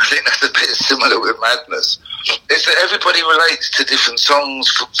I think that's a bit similar with Madness. It's that everybody relates to different songs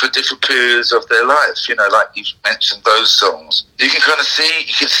for different periods of their life. You know, like you mentioned those songs. You can kind of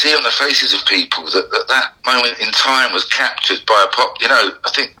see on the faces of people that moment in time was captured by a pop. You know, I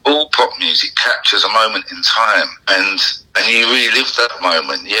think all pop music captures a moment in time, and you relive that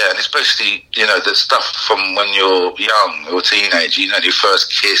moment, yeah, and especially, you know, the stuff from when you're young or a teenager, you know, your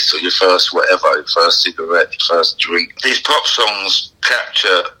first kiss or your first whatever, your first cigarette, your first drink. These pop songs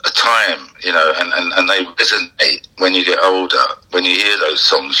capture a time, you know, and they resonate when you get older. When you hear those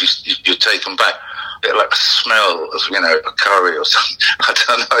songs, you're taken back. Bit like a smell of, you know, a curry or something. I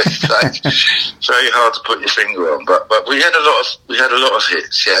don't know. It's like very hard to put your finger on, but we had a lot of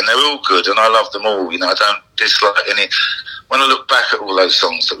hits, yeah, and they're all good, and I love them all. You know, I don't dislike any. When I look back at all those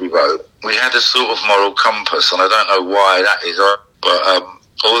songs that we wrote, we had a sort of moral compass, and I don't know why that is, but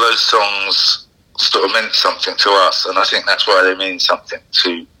all those songs sort of meant something to us, and I think that's why they mean something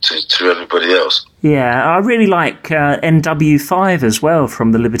to everybody else. Yeah, I really like NW5 as well,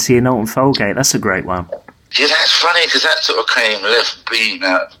 from the Liberty in Alton Folgate. That's a great one. Yeah, that's funny, because that sort of came left beat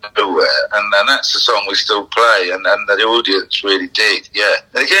out of nowhere, and that's the song we still play, and the audience really dig, yeah.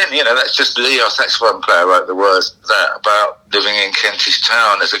 And again, you know, that's just Lee, our saxophone player, wrote the words to that, about living in Kentish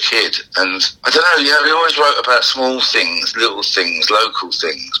Town as a kid. And I don't know, yeah, we always wrote about small things, little things, local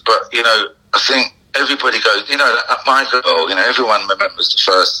things, but, you know, I think everybody goes, you know, My Girl, you know, everyone remembers the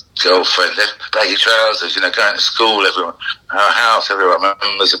first girlfriend, baggy trousers, you know, going to school, everyone, our house, everyone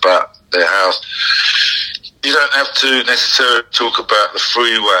remembers about their house. You don't have to necessarily talk about the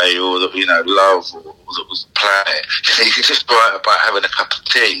freeway or the, you know, love or the planet. You can just write about having a cup of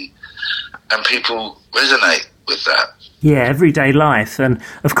tea, and people resonate with that. Yeah, everyday life, and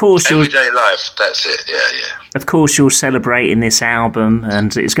of course everyday life. That's it. Yeah. Of course, you're celebrating this album,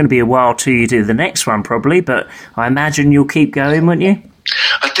 and it's going to be a while till you do the next one, probably. But I imagine you'll keep going, won't you?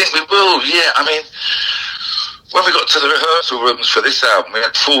 I think we will. Yeah, I mean, when we got to the rehearsal rooms for this album, we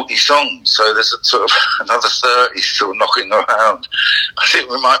had 40 songs, so there's sort of another 30 still knocking around. I think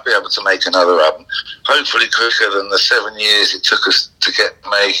we might be able to make another album, hopefully quicker than the 7 years it took us to get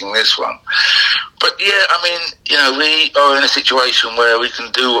making this one. But yeah, I mean, you know, we are in a situation where we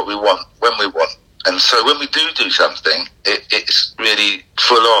can do what we want, when we want. And so when we do something, it's really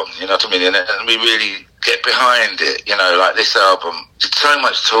full on, you know what I mean? And we really get behind it, you know, like this album. Did so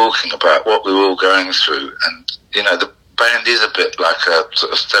much talking about what we were all going through, and, you know, the band is a bit like a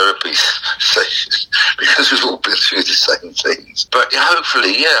sort of therapy session because we've all been through the same things. But yeah,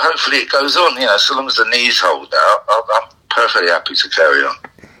 hopefully it goes on, you know, so long as the knees hold out, I'm perfectly happy to carry on.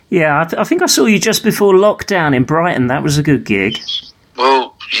 Yeah, I think I saw you just before lockdown in Brighton. That was a good gig.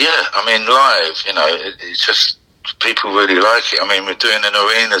 Well, yeah, I mean, live, you know, it's just, people really like it. I mean, we're doing an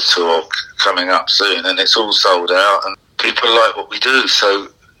arena tour coming up soon, and it's all sold out, and people like what we do, so,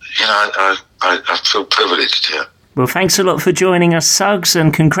 you know, I feel privileged here. Well, thanks a lot for joining us, Suggs,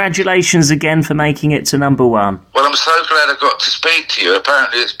 and congratulations again for making it to number one. Well, I'm so glad I got to speak to you.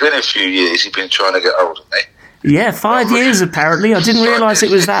 Apparently it's been a few years you've been trying to get hold of me. Yeah, 5 years apparently. I didn't realise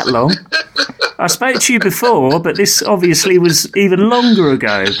it was that long. I spoke to you before, but this obviously was even longer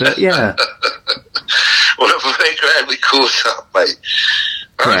ago, but yeah. Well, I'm very glad we caught up, mate.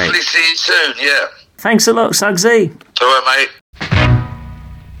 Great. Hopefully see you soon, yeah. Thanks a lot, Suggsy. All right, mate.